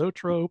and a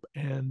zoetrope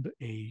and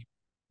a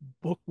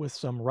book with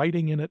some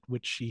writing in it,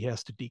 which she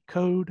has to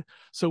decode.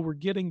 So we're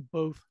getting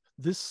both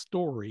this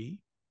story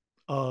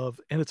and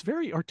it's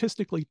very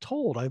artistically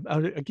told. I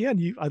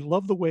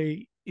love the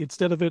way,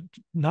 instead of it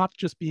not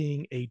just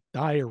being a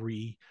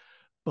diary,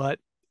 but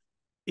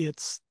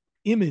it's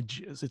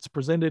images. It's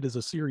presented as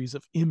a series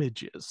of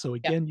images. So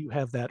Yeah, again, you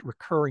have that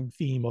recurring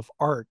theme of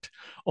art,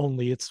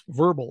 only it's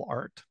verbal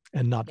art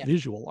and not yeah,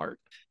 visual art.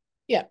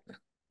 yeah,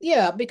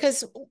 yeah.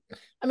 Because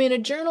I mean, a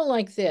journal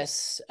like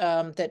this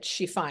that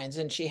she finds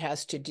and she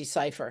has to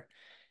decipher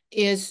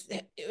is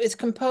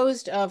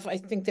composed of, I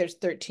think there's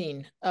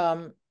 13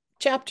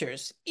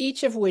 chapters,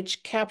 each of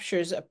which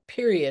captures a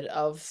period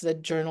of the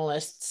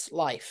journalist's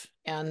life,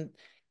 and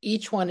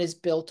each one is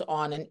built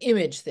on an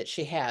image that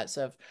she has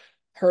of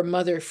her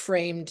mother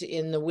framed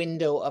in the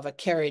window of a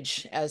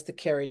carriage as the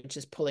carriage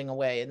is pulling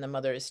away, and the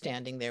mother is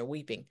standing there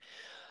weeping.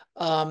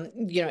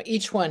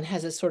 Each one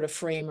has a sort of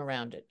frame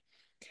around it.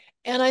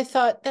 And I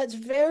thought that's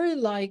very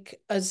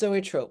like a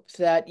zoetrope,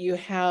 that you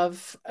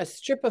have a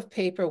strip of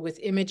paper with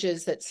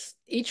images that's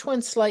each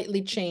one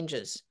slightly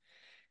changes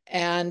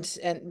and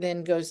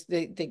then goes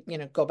they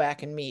go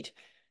back and meet.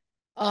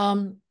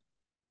 Um,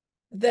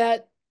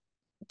 that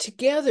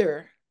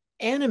together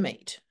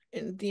animate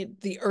in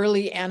the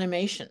early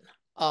animation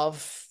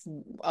of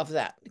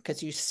that,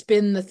 because you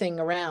spin the thing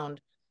around,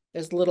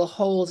 there's little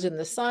holes in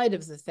the side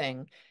of the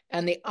thing,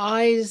 and the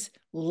eyes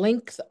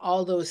link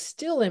all those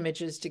still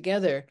images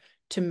together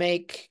to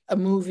make a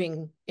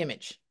moving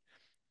image.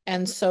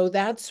 And so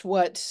that's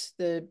what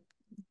the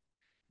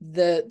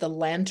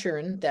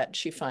lantern that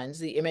she finds,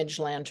 the image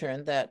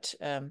lantern that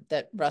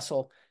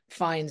Russell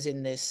finds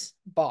in this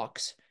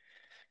box,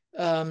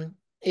 um,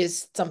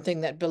 is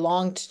something that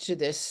belonged to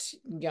this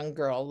young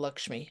girl,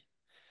 Lakshmi.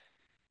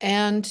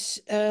 And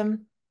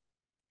um,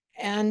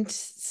 and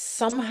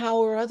somehow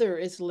or other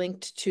is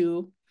linked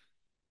to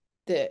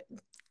the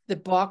the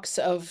box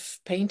of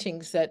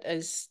paintings that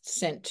is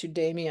sent to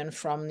Damien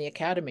from the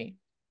Academy.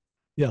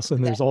 Yes,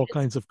 and That there's all is,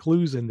 kinds of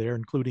clues in there,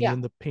 including yeah,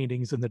 in the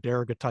paintings and the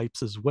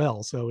daguerreotypes as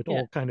well. So it yeah.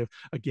 all kind of,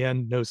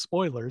 again, no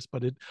spoilers,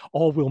 but it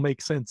all will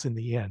make sense in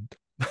the end.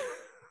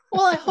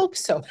 Well, I hope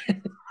so.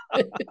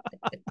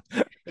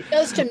 It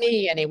does to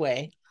me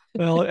anyway.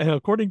 Well, and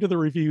according to the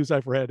reviews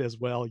I've read as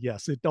well,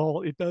 yes, it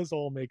does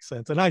all make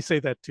sense. And I say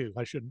that too.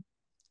 I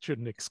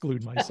shouldn't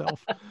exclude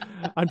myself.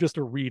 I'm just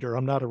a reader.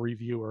 I'm not a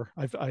reviewer.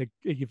 I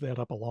gave that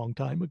up a long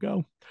time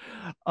ago.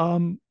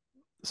 Um,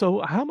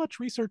 so how much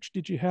research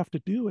did you have to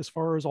do as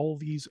far as all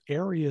these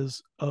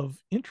areas of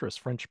interest?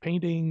 French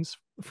paintings,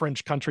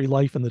 French country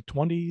life in the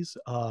 20s,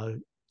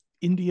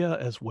 India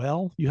as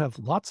well. You have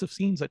lots of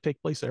scenes that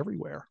take place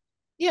everywhere.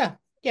 Yeah,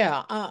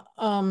 yeah.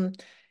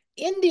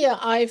 India,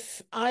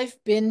 I've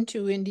been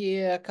to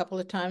India a couple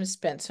of times,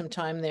 spent some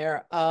time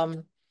there.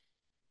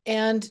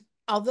 And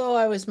although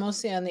I was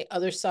mostly on the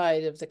other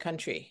side of the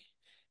country,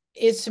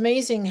 it's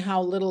amazing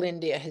how little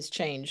India has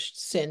changed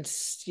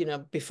since,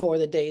 before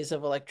the days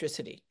of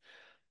electricity.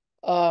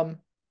 Um,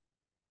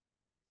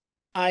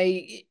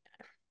 I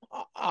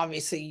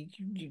obviously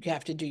you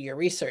have to do your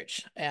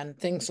research and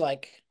things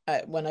like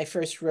when I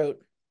first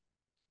wrote,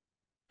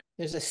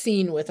 there's a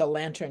scene with a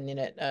lantern in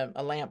it,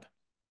 a lamp,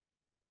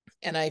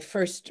 and I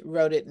first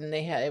wrote it, and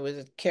it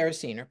was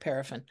kerosene or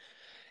paraffin,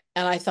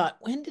 and I thought,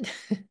 when did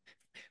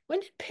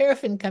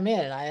paraffin come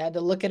in? And I had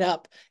to look it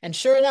up, and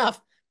sure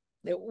enough,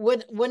 it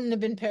wouldn't have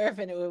been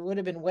paraffin; it would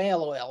have been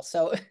whale oil.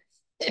 So,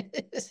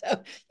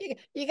 so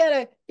you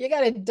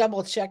gotta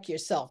double check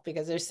yourself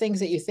because there's things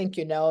that you think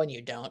you know and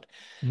you don't.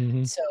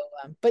 Mm-hmm. So,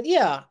 but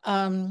yeah,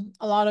 a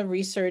lot of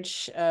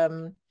research.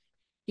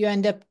 You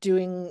end up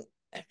doing,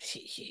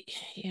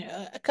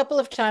 a couple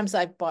of times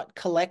I've bought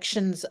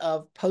collections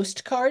of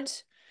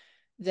postcards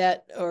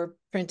that are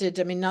printed.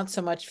 I mean, not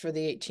so much for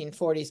the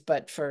 1840s,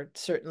 but for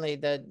certainly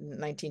the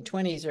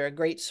 1920s are a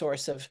great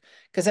source of,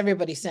 because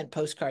everybody sent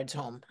postcards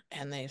home,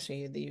 and so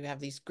you have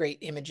these great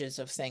images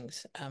of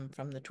things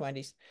from the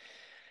 20s,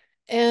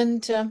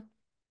 and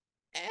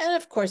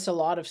of course a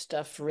lot of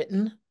stuff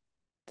written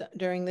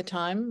during the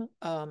time,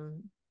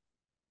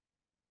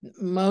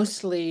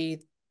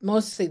 mostly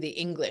the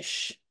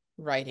English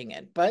writing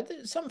it, but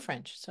some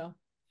French. So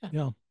yeah.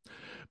 Yeah.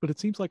 But it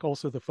seems like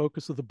also the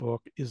focus of the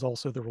book is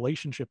also the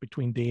relationship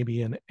between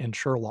Damien and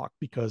Sherlock,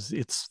 because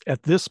it's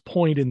at this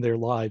point in their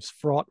lives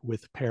fraught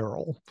with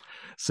peril,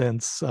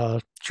 since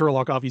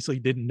Sherlock obviously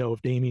didn't know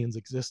of Damien's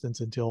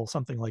existence until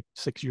something like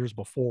 6 years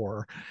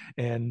before.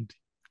 And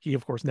he,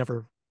 of course,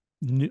 never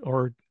knew,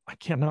 or I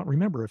cannot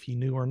remember if he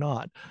knew or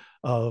not,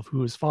 of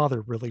who his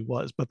father really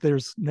was. But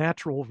there's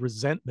natural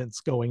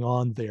resentments going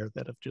on there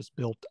that have just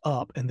built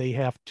up, and they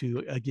have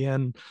to,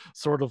 again,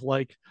 sort of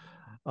like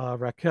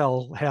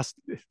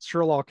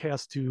Sherlock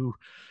has to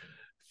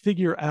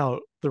figure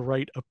out the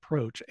right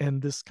approach.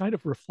 And this kind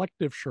of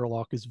reflective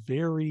Sherlock is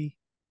very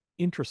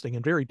interesting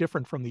and very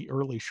different from the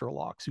early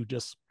Sherlocks, who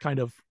just kind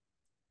of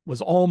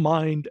was all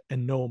mind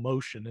and no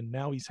emotion. And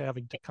now he's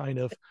having to kind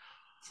of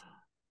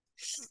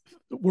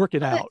work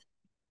it All, out.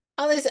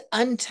 all this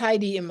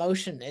untidy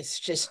emotion is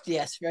just,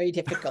 yes, very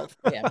difficult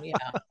for him.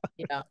 Yeah,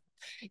 yeah,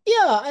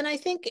 yeah. And I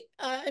think,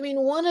 I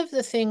mean, one of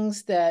the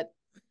things that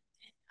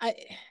I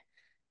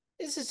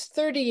this is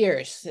 30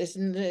 years.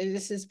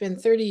 This has been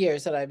 30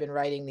 years that I've been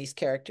writing these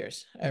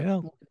characters,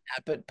 Yeah.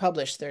 but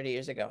published 30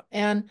 years ago.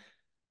 And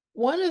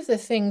one of the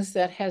things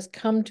that has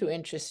come to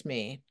interest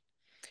me,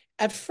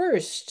 at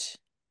first,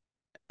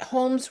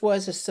 Holmes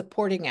was a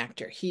supporting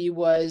actor. He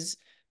was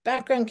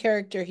background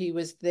character. He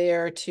was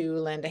there to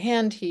lend a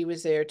hand. He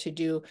was there to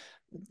do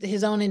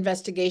his own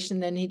investigation.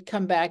 Then he'd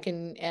come back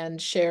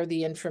and share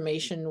the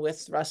information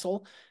with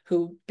Russell,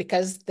 who,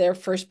 because they're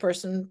first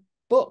person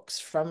books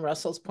from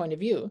Russell's point of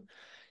view.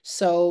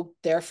 So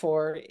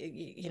therefore,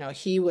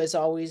 he was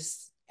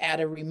always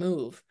at a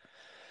remove.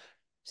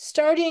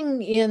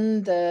 Starting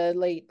in the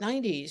late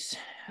 90s,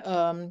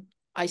 I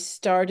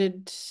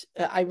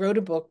wrote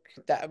a book,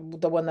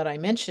 the one that I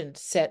mentioned,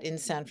 set in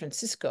San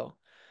Francisco,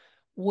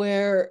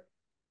 where,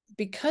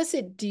 because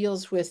it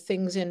deals with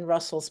things in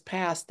Russell's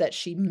past that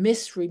she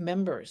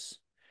misremembers,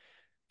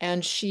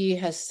 and she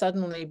has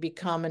suddenly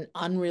become an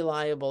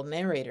unreliable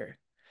narrator,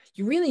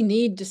 you really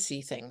need to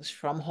see things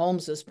from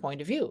Holmes's point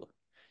of view.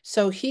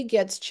 So he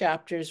gets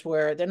chapters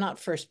where they're not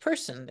first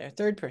person, they're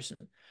third person.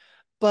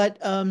 But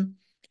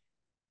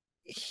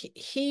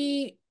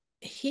he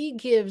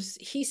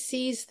he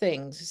sees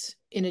things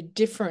in a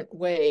different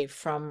way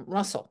from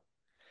Russell.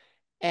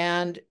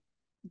 And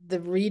the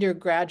reader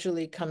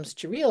gradually comes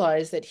to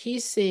realize that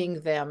he's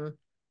seeing them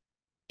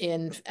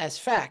in as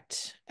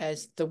fact,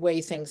 as the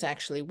way things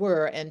actually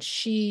were. And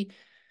she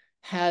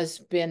has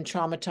been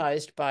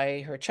traumatized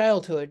by her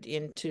childhood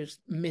into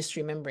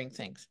misremembering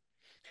things.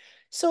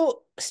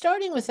 So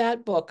starting with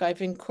that book,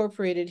 I've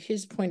incorporated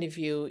his point of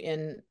view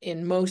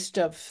in most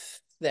of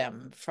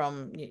them.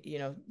 From,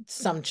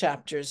 some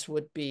chapters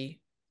would be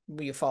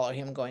you follow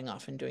him going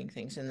off and doing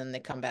things, and then they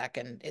come back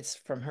and it's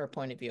from her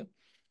point of view.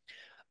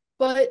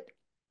 But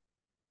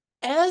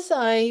as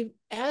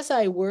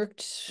I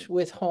worked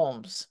with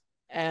Holmes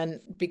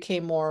and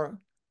became more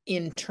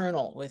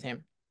internal with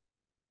him,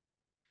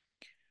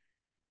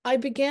 I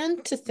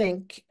began to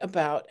think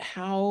about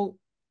how,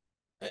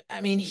 I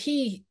mean,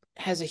 he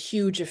has a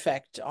huge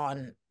effect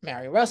on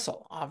Mary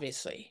Russell,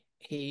 obviously.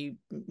 He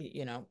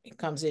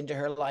comes into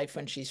her life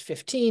when she's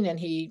 15, and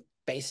he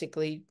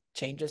basically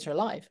changes her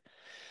life.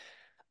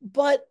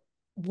 But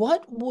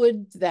what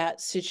would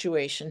that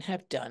situation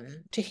have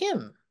done to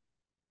him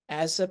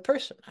as a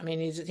person? I mean,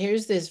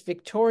 here's this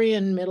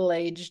Victorian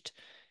middle-aged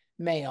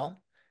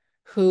male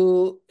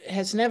who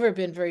has never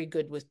been very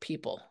good with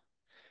people,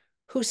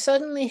 who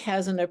suddenly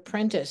has an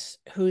apprentice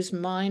whose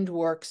mind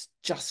works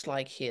just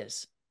like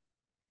his.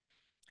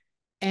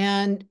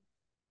 And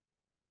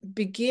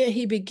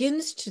he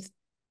begins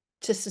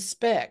to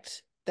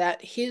suspect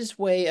that his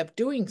way of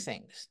doing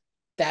things,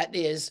 that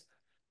is,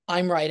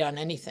 I'm right on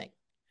anything,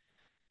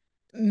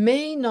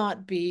 may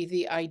not be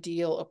the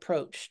ideal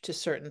approach to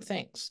certain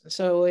things.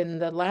 So in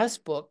the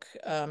last book,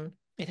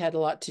 it had a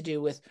lot to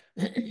do with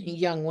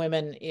young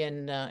women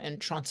in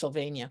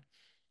Transylvania.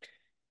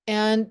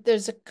 And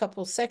there's a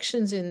couple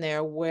sections in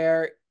there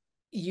where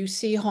you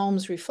see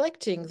Holmes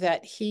reflecting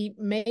that he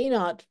may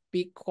not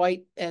be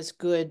quite as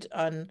good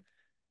on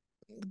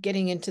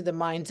getting into the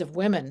minds of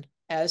women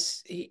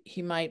as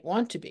he might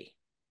want to be.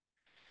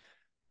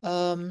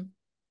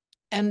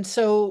 And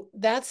so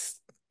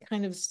that's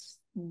kind of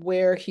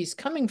where he's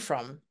coming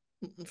from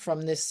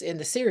this in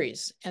the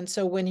series. And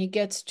so when he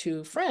gets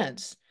to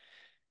France,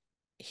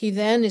 he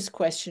then is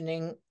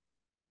questioning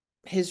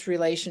his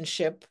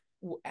relationship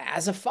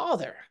as a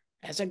father,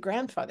 as a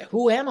grandfather.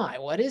 Who am I?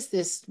 What is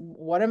this?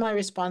 What are my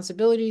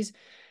responsibilities?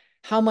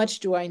 How much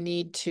do I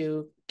need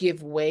to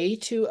give way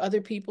to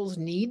other people's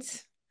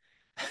needs?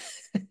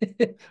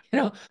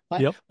 Why,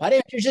 Yep. why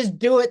don't you just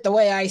do it the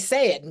way I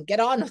say it and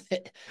get on with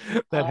it?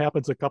 That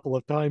happens a couple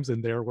of times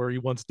in there where he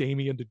wants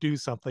Damien to do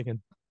something and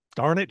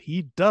darn it,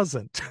 he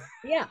doesn't.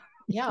 Yeah,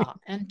 yeah.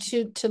 And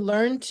to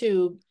learn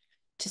to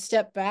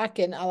step back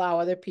and allow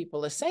other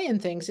people to say in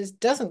things, it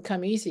doesn't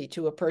come easy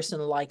to a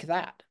person like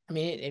that. I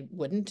mean, it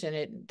wouldn't, and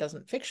it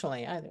doesn't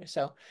fictionally either.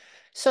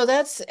 So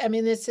that's, I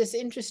mean, it's this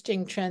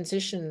interesting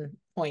transition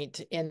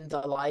point in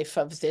the life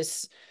of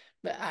this.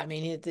 I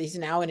mean, he's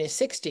now in his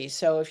 60s.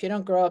 So if you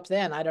don't grow up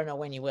then, I don't know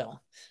when you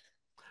will.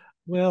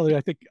 Well,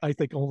 I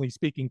think only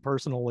speaking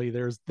personally,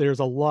 there's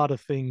a lot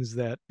of things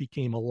that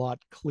became a lot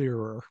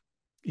clearer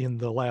in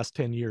the last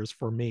 10 years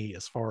for me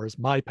as far as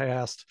my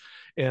past.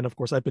 And of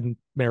course, I've been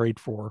married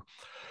for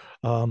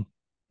um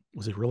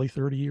was it really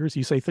 30 years?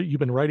 You say you've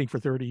been writing for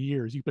 30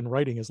 years. You've been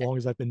writing as long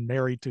as I've been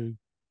married to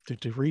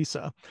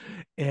Teresa.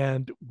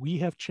 And we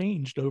have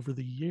changed over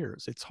the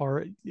years. It's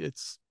hard.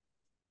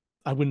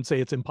 I wouldn't say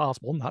it's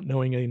impossible, not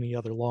knowing any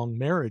other long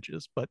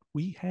marriages, but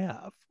we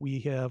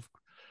have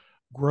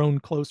grown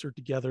closer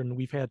together, and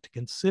we've had to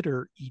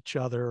consider each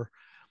other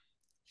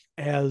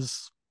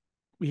as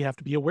we have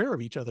to be aware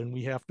of each other, and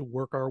we have to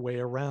work our way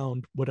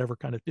around whatever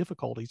kind of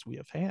difficulties we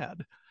have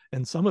had.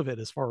 And some of it,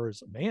 as far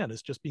as a man,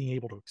 is just being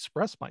able to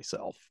express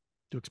myself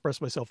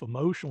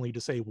emotionally,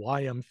 to say why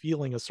I'm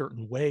feeling a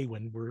certain way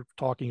when we're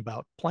talking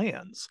about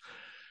plans.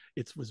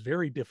 It was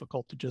very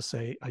difficult to just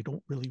say, I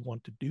don't really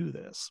want to do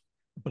this.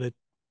 But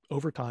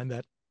over time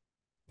that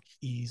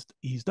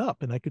eased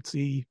up. And I could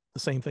see the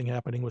same thing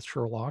happening with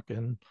Sherlock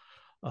and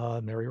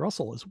Mary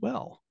Russell as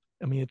well.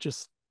 I mean, it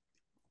just,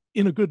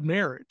 in a good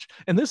marriage.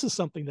 And this is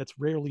something that's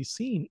rarely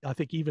seen, I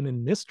think, even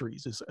in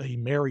mysteries, is a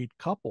married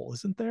couple,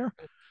 isn't there?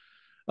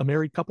 A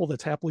married couple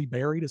that's happily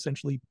married,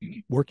 essentially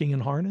working in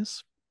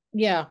harness.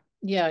 Yeah,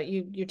 yeah.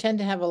 You tend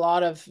to have a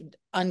lot of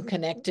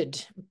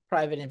unconnected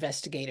private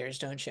investigators,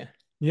 don't you?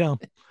 Yeah.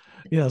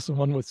 Yeah,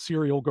 someone with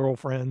serial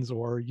girlfriends,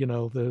 or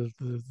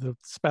the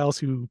spouse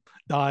who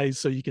dies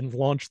so you can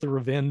launch the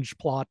revenge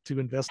plot to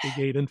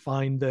investigate and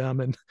find them.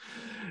 And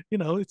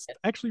it's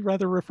actually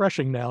rather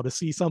refreshing now to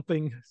see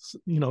something,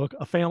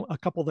 a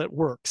couple that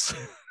works.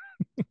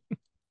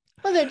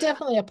 Well, they're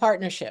definitely a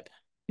partnership.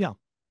 Yeah,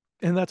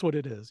 and that's what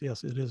it is.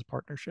 Yes, it is a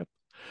partnership.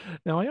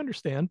 Now I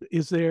understand,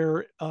 is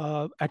there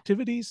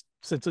activities,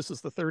 since this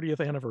is the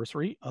 30th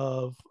anniversary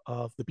of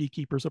the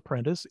Beekeeper's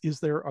Apprentice,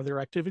 are there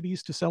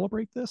activities to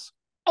celebrate this?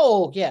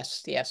 Oh,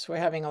 yes, yes. We're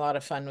having a lot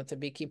of fun with the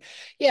beekeeper.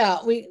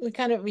 Yeah,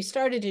 we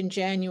started in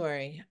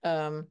January.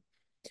 I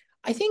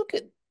think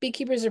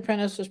Beekeeper's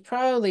Apprentice was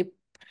probably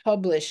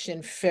published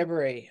in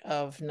February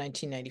of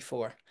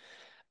 1994.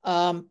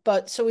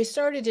 But so we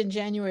started in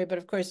January, but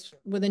of course,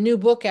 with a new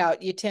book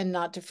out, you tend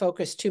not to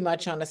focus too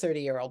much on a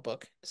 30-year-old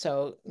book.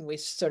 So we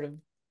sort of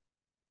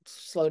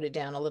slowed it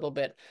down a little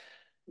bit.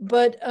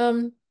 But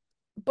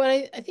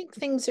I think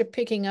things are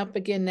picking up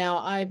again now.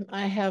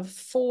 I have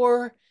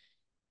 4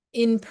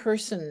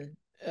 in-person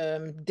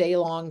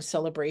day-long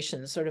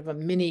celebrations, sort of a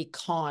mini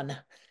con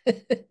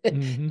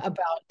Mm-hmm.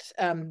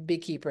 about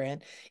Beekeeper.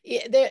 And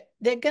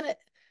they're gonna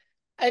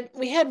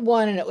we had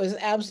one and it was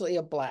absolutely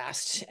a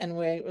blast. And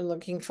we're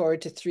looking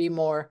forward to 3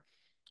 more.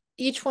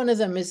 Each one of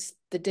them is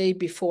the day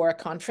before a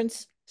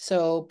conference.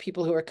 So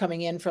people who are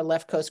coming in for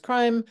Left Coast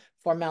Crime,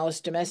 for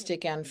Malice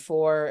Domestic, and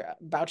for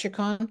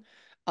BoucherCon,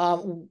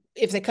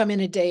 if they come in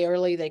a day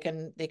early, they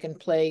can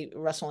play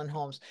Russell and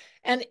Holmes.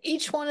 And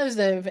each one of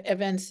the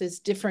events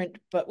is different,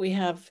 but we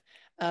have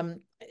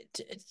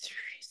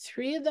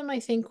three of them, I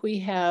think we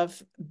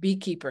have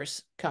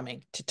beekeepers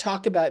coming to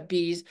talk about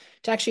bees,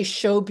 to actually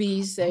show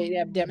bees. They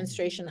have Oh,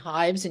 demonstration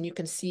hives, and you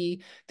can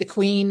see the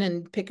queen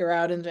and pick her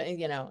out, and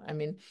I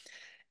mean,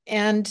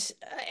 and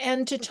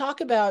and to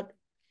talk about,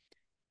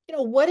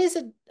 what is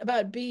it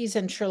about bees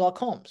and Sherlock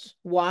Holmes?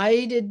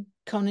 Why did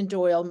Conan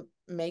Doyle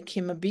make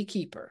him a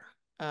beekeeper?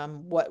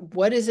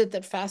 What is it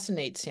that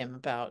fascinates him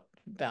about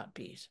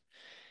bees?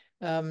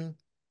 Um,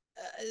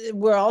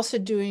 we're also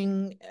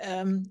doing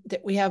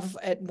that. We have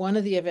at one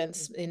of the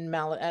events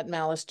at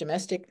Malice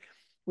Domestic,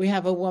 we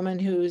have a woman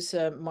who's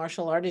a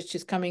martial artist.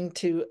 She's coming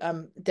to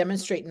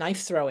demonstrate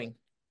knife throwing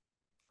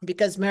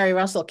because Mary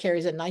Russell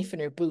carries a knife in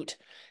her boot,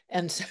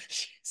 and so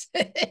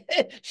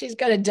she's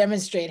got to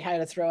demonstrate how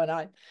to throw a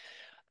knife.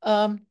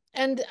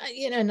 And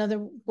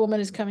another woman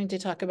is coming to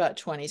talk about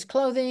 20s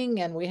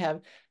clothing, and we have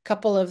a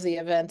couple of the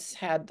events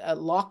had a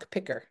lock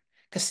picker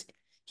because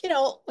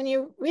when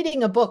you're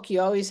reading a book, you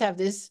always have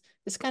this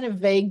kind of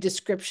vague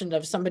description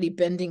of somebody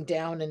bending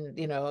down, and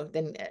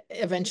then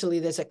eventually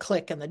there's a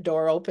click and the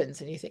door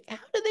opens, and you think, how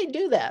do they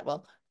do that?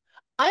 Well,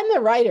 I'm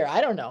the writer. I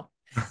don't know.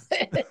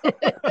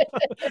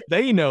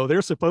 they know.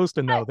 They're supposed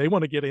to I, know. They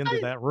want to get into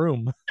I that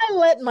room. I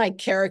let my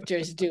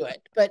characters do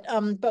it.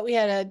 But we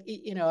had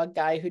a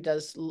guy who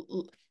there's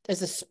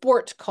a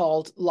sport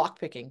called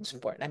lockpicking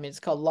sport. I mean, it's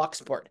called lock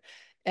sport.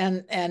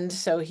 And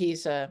so he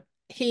is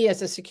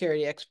a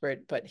security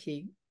expert, but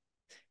he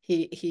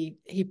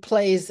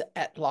plays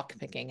at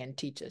lockpicking and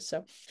teaches.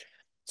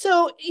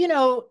 So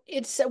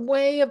it's a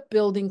way of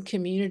building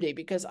community,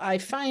 because I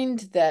find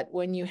that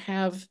when you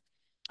have,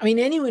 I mean,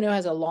 anyone who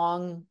has a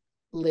long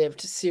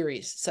lived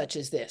series such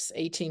as this,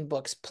 18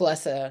 books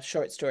plus a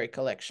short story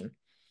collection,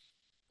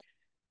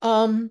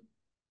 um,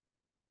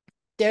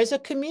 there's a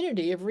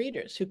community of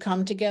readers who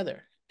come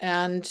together.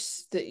 And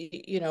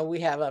we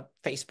have a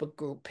Facebook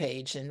group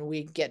page, and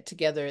we get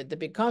together at the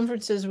big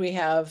conferences. We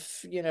have,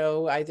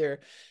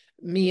 either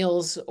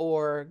meals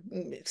or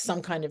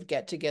some kind of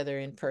get together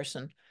in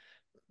person.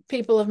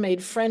 People have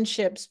made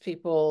friendships.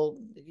 People,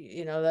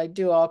 they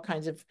do all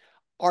kinds of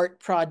art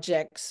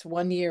projects.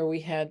 One year we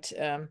had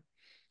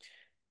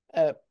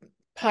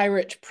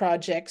pirate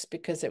projects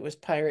because it was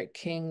Pirate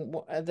King.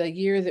 The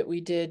year that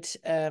we did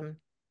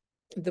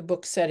the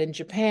book set in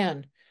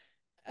Japan,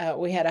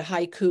 we had a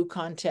haiku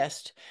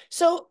contest.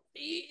 So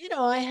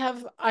I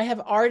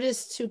have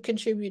artists who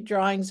contribute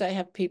drawings. I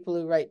have people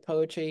who write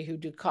poetry, who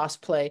do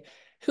cosplay,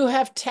 who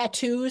have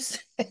tattoos.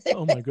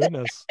 Oh my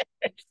goodness.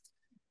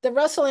 The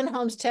Russell and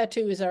Holmes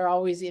tattoos are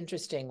always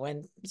interesting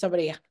when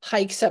somebody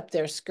hikes up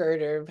their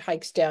skirt or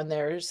hikes down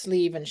their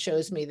sleeve and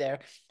shows me their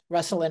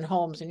Russell and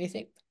Holmes, and you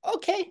think,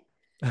 okay.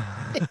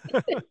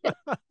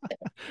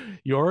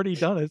 You already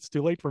done it. It's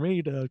too late for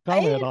me to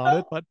comment I, on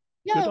it, but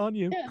good yeah, on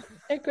you. yeah,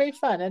 they're great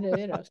fun. And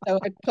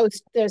so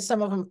there's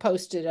some of them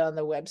posted on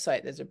the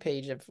website. There's a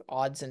page of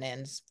odds and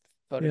ends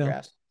Yeah.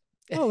 photographs.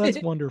 Oh,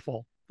 that's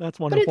wonderful. That's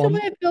But it's wonderful.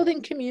 a way of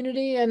building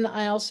community. And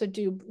I also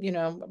do,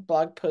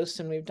 blog posts,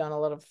 and we've done a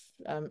lot of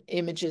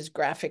images,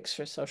 graphics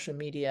for social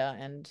media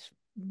and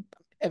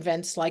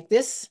events like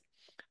this.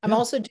 I'm Yeah.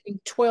 also doing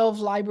 12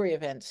 library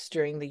events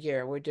during the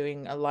year. We're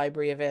doing a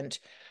library event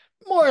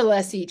more or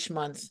less each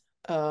month.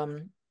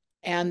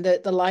 And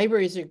the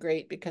libraries are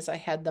great because I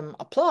had them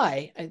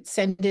apply. I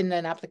send in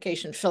an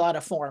application, fill out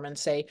a form, and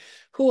say,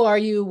 who are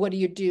you? What do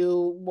you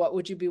do? What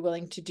would you be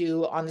willing to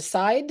do on the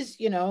side?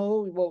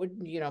 What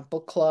would,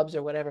 book clubs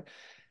or whatever.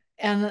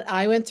 And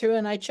I went through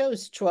and I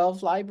chose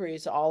 12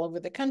 libraries all over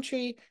the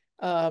country.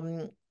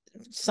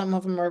 Some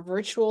of them are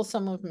virtual,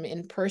 some of them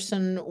in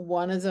person.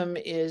 One of them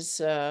is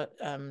a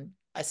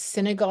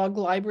synagogue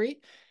library.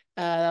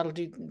 That'll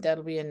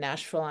be in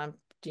Nashville. I'm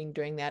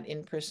doing that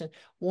in person.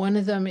 One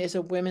of them is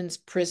a women's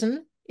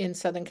prison in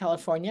Southern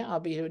California. I'll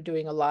be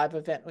doing a live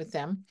event with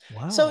them.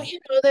 So,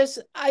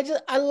 Wow.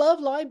 I love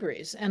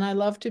libraries, and I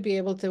love to be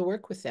able to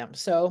work with them.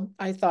 So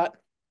I thought,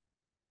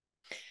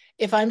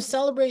 if I'm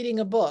celebrating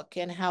a book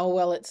and how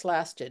well it's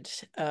lasted,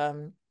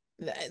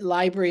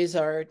 libraries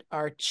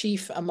are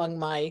chief among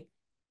my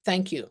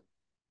thank you.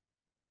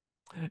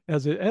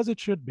 As it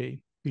should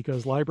be,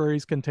 because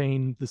libraries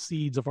contain the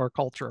seeds of our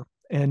culture,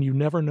 and you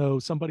never know,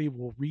 somebody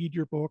will read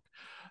your book,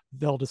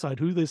 they'll decide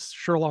who this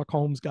Sherlock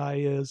Holmes guy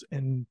is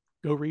and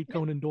go read Yeah,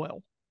 Conan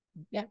Doyle.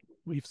 yeah,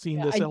 We've seen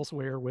yeah. this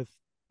elsewhere with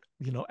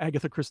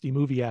Agatha Christie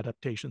movie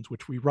adaptations,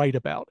 which we write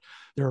about.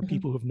 There are Mhm.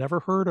 people who've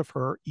never heard of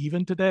her.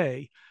 Even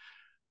today,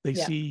 they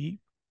Yeah, see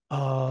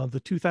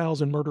the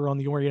 2000 Murder on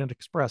the Orient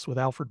Express with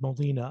Alfred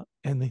Molina,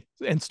 and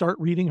start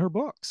reading her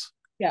books.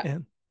 yeah,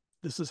 And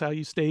this is how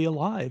you stay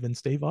alive and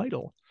stay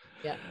vital.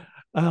 yeah.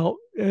 Now,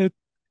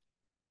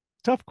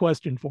 tough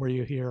question for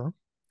you here,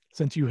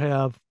 since you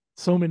have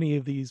so many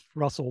of these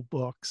Russell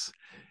books.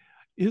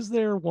 Is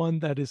there one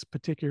that is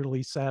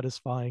particularly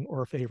satisfying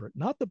or a favorite?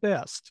 Not the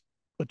best,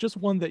 but just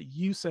one that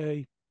you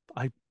say,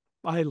 I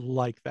I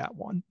like that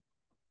one.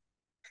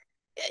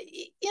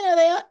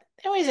 They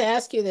always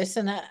ask you this,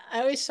 and I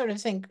always sort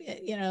of think,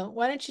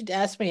 why don't you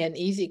ask me an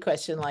easy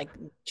question like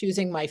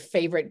choosing my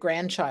favorite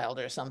grandchild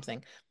or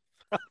something?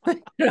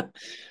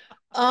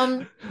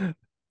 Um,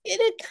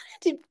 it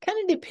kind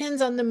of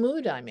depends on the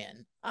mood I'm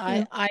in.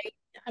 Yeah.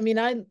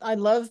 I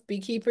love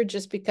Beekeeper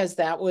just because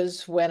that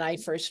was when I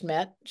first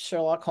met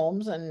Sherlock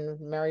Holmes and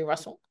Mary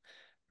Russell.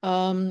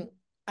 Um,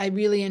 I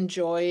really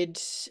enjoyed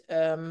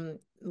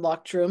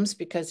Locked Rooms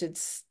because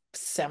it's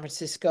San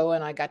Francisco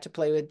and I got to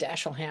play with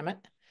Dashiell Hammett.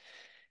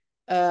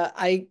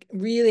 I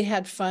really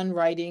had fun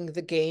writing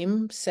the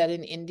game set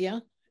in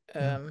India,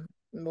 Yeah.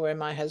 where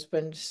my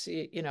husband,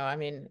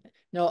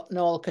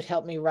 Noel could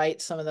help me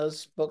write some of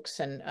those books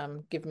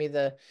and give me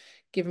the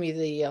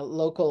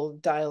local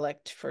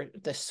dialect for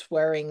the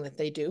swearing that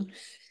they do.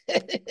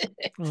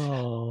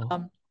 Oh,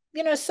 Um,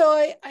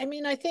 so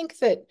I think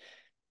that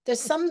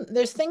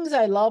there's things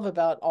I love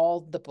about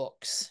all the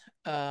books.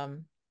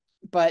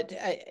 But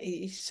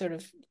I sort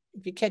of,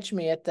 if you catch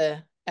me at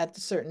the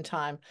certain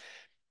time,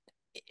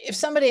 if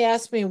somebody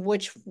asked me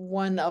which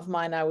one of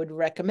mine I would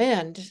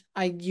recommend,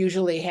 I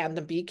usually hand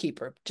them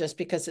Beekeeper just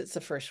because it's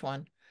the first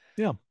one.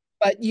 yeah.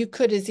 But you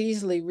could as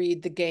easily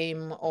read The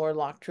Game or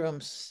Locked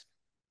Rooms.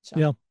 So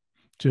Yeah.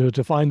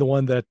 To find the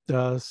one that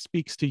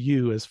speaks to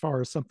you as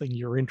far as something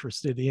you're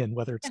interested in,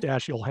 whether it's yeah,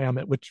 Dashiell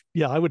Hammett, which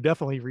yeah, I would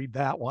definitely read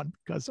that one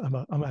because I'm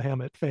a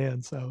Hammett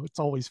fan, so it's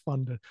always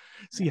fun to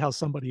see how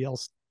somebody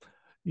else,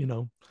 you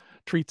know,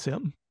 treats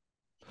him.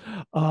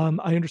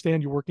 I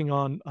understand you're working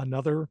on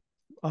another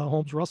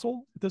Holmes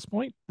Russell at this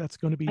point. That's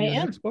going to be I your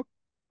next am. book.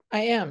 I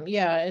am.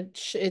 Yeah,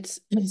 it's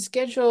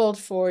scheduled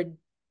for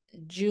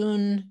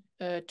June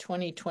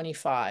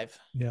 2025.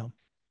 Yeah.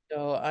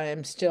 So I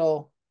am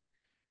still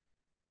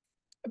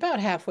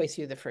about halfway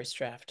through the first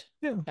draft.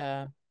 Yeah.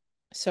 Uh,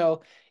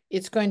 so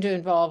it's going to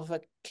involve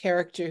a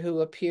character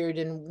who appeared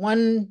in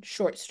one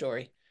short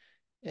story.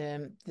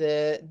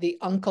 The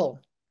uncle,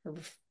 her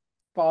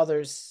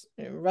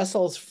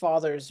Russell's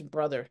father's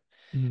brother,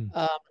 Mm.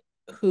 um,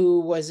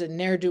 who was a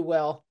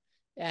ne'er-do-well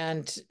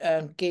and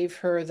gave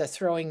her the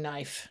throwing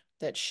knife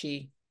that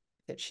she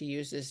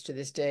uses to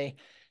this day,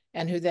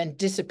 and who then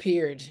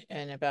disappeared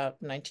in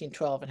about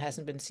 1912 and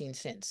hasn't been seen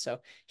since. So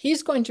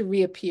he's going to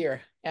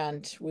reappear,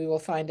 and we will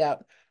find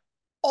out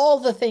all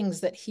the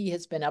things that he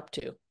has been up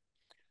to.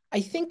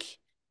 I think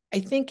I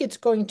think it's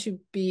going to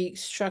be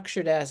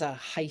structured as a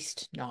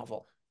heist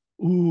novel.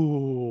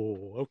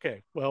 Ooh,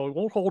 okay. Well, we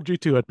won't hold you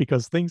to it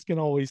because things can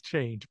always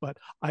change, but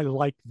I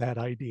like that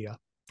idea.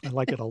 I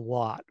like it a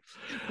lot.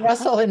 How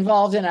Russell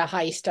involved in a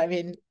heist. I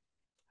mean,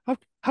 how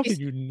can peace,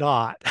 you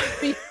not?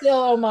 be still,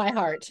 oh my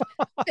heart.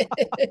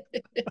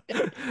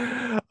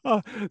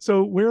 uh,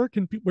 so where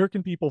can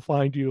people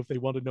find you if they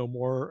want to know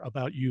more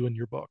about you and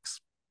your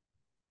books?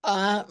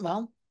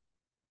 Well,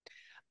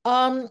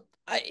 um,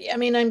 I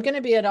mean, I'm going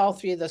to be at all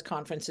three of those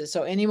conferences.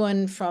 So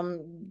anyone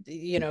from,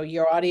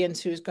 your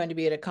audience who's going to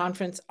be at a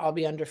conference, I'll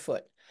be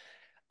underfoot.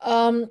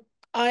 Um,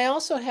 I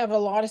also have a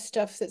lot of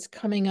stuff that's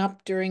coming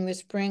up during the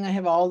spring. I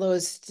have all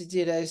those,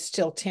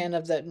 still 10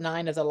 of the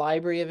 9 of the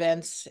library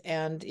events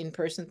and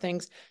in-person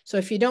things. So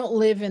if you don't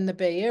live in the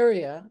Bay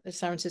Area, the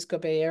San Francisco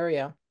Bay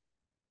Area,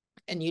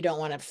 and you don't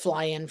want to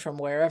fly in from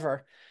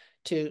wherever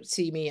to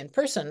see me in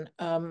person,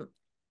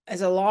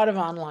 there's a lot of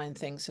online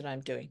things that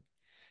I'm doing.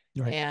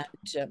 Right.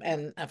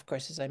 And of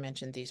course, as I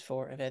mentioned, these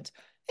 4 events.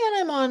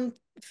 And I'm on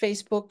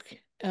Facebook.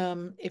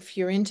 If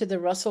you're into the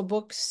Russell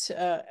books,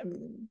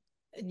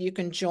 you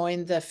can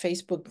join the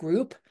Facebook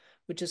group,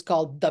 which is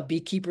called The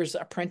Beekeeper's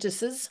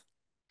Apprentices.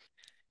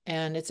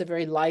 And it's a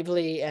very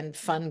lively and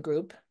fun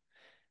group.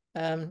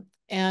 And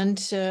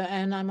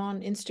I'm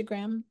on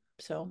Instagram.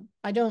 So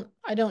I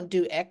don't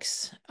do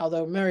X,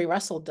 although Mary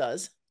Russell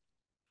does.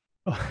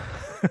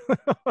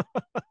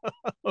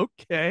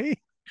 Okay.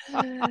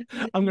 I'm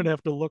going to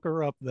have to look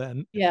her up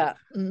then. Yeah,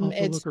 I'll have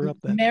to it's look her up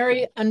then.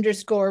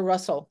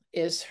 Mary_Russell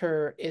is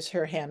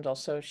her handle.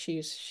 So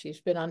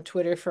she's been on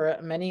Twitter for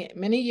many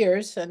many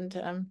years, and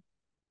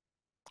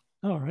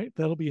All right,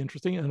 that'll be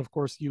interesting. And of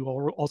course, you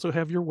also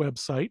have your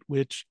website,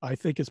 which I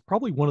think is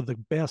probably one of the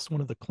best,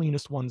 one of the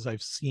cleanest ones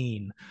I've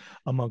seen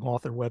among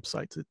author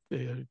websites.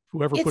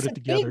 Whoever put it's it a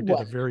big together did a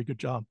one. very good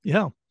job.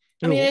 Yeah.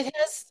 I mean, It'll,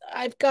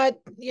 I've got,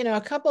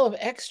 a couple of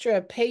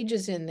extra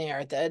pages in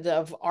there that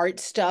of art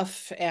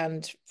stuff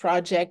and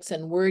projects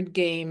and word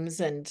games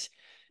and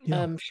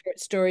yeah,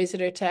 short stories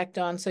that are tacked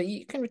on. So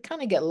you can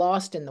kind of get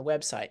lost in the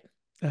website.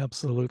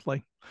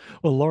 absolutely.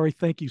 Well, Laurie,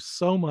 thank you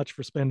so much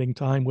for spending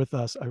time with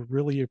us. I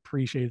really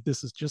appreciate it.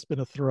 This has just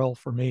been a thrill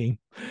for me.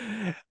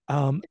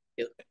 Um,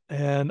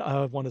 and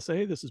I want to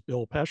say this is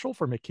Bill Peschel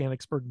for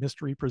Mechanicsburg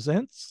Mystery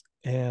Presents.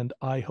 And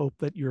I hope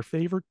that your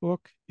favorite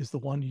book is the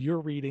one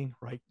you're reading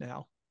right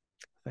now.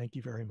 Thank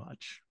you very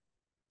much.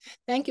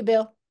 Thank you,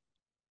 Bill.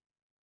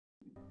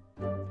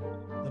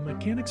 The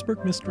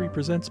Mechanicsburg Mystery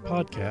Presents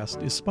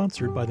podcast is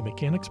sponsored by the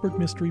Mechanicsburg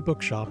Mystery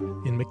Bookshop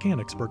in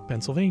Mechanicsburg,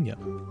 Pennsylvania.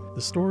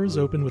 The store is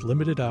open with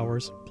limited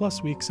hours,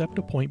 plus we accept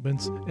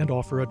appointments and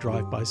offer a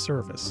drive-by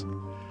service.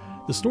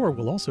 The store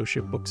will also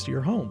ship books to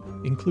your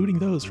home, including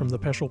those from the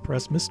Peschel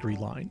Press Mystery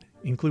line,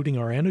 including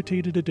our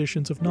annotated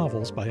editions of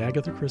novels by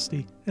Agatha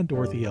Christie and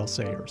Dorothy L.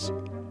 Sayers.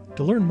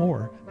 To learn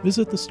more,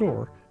 visit the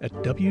store at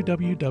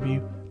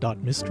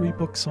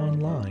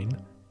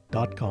www.mysterybooksonline.com.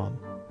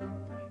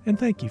 And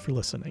thank you for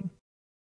listening.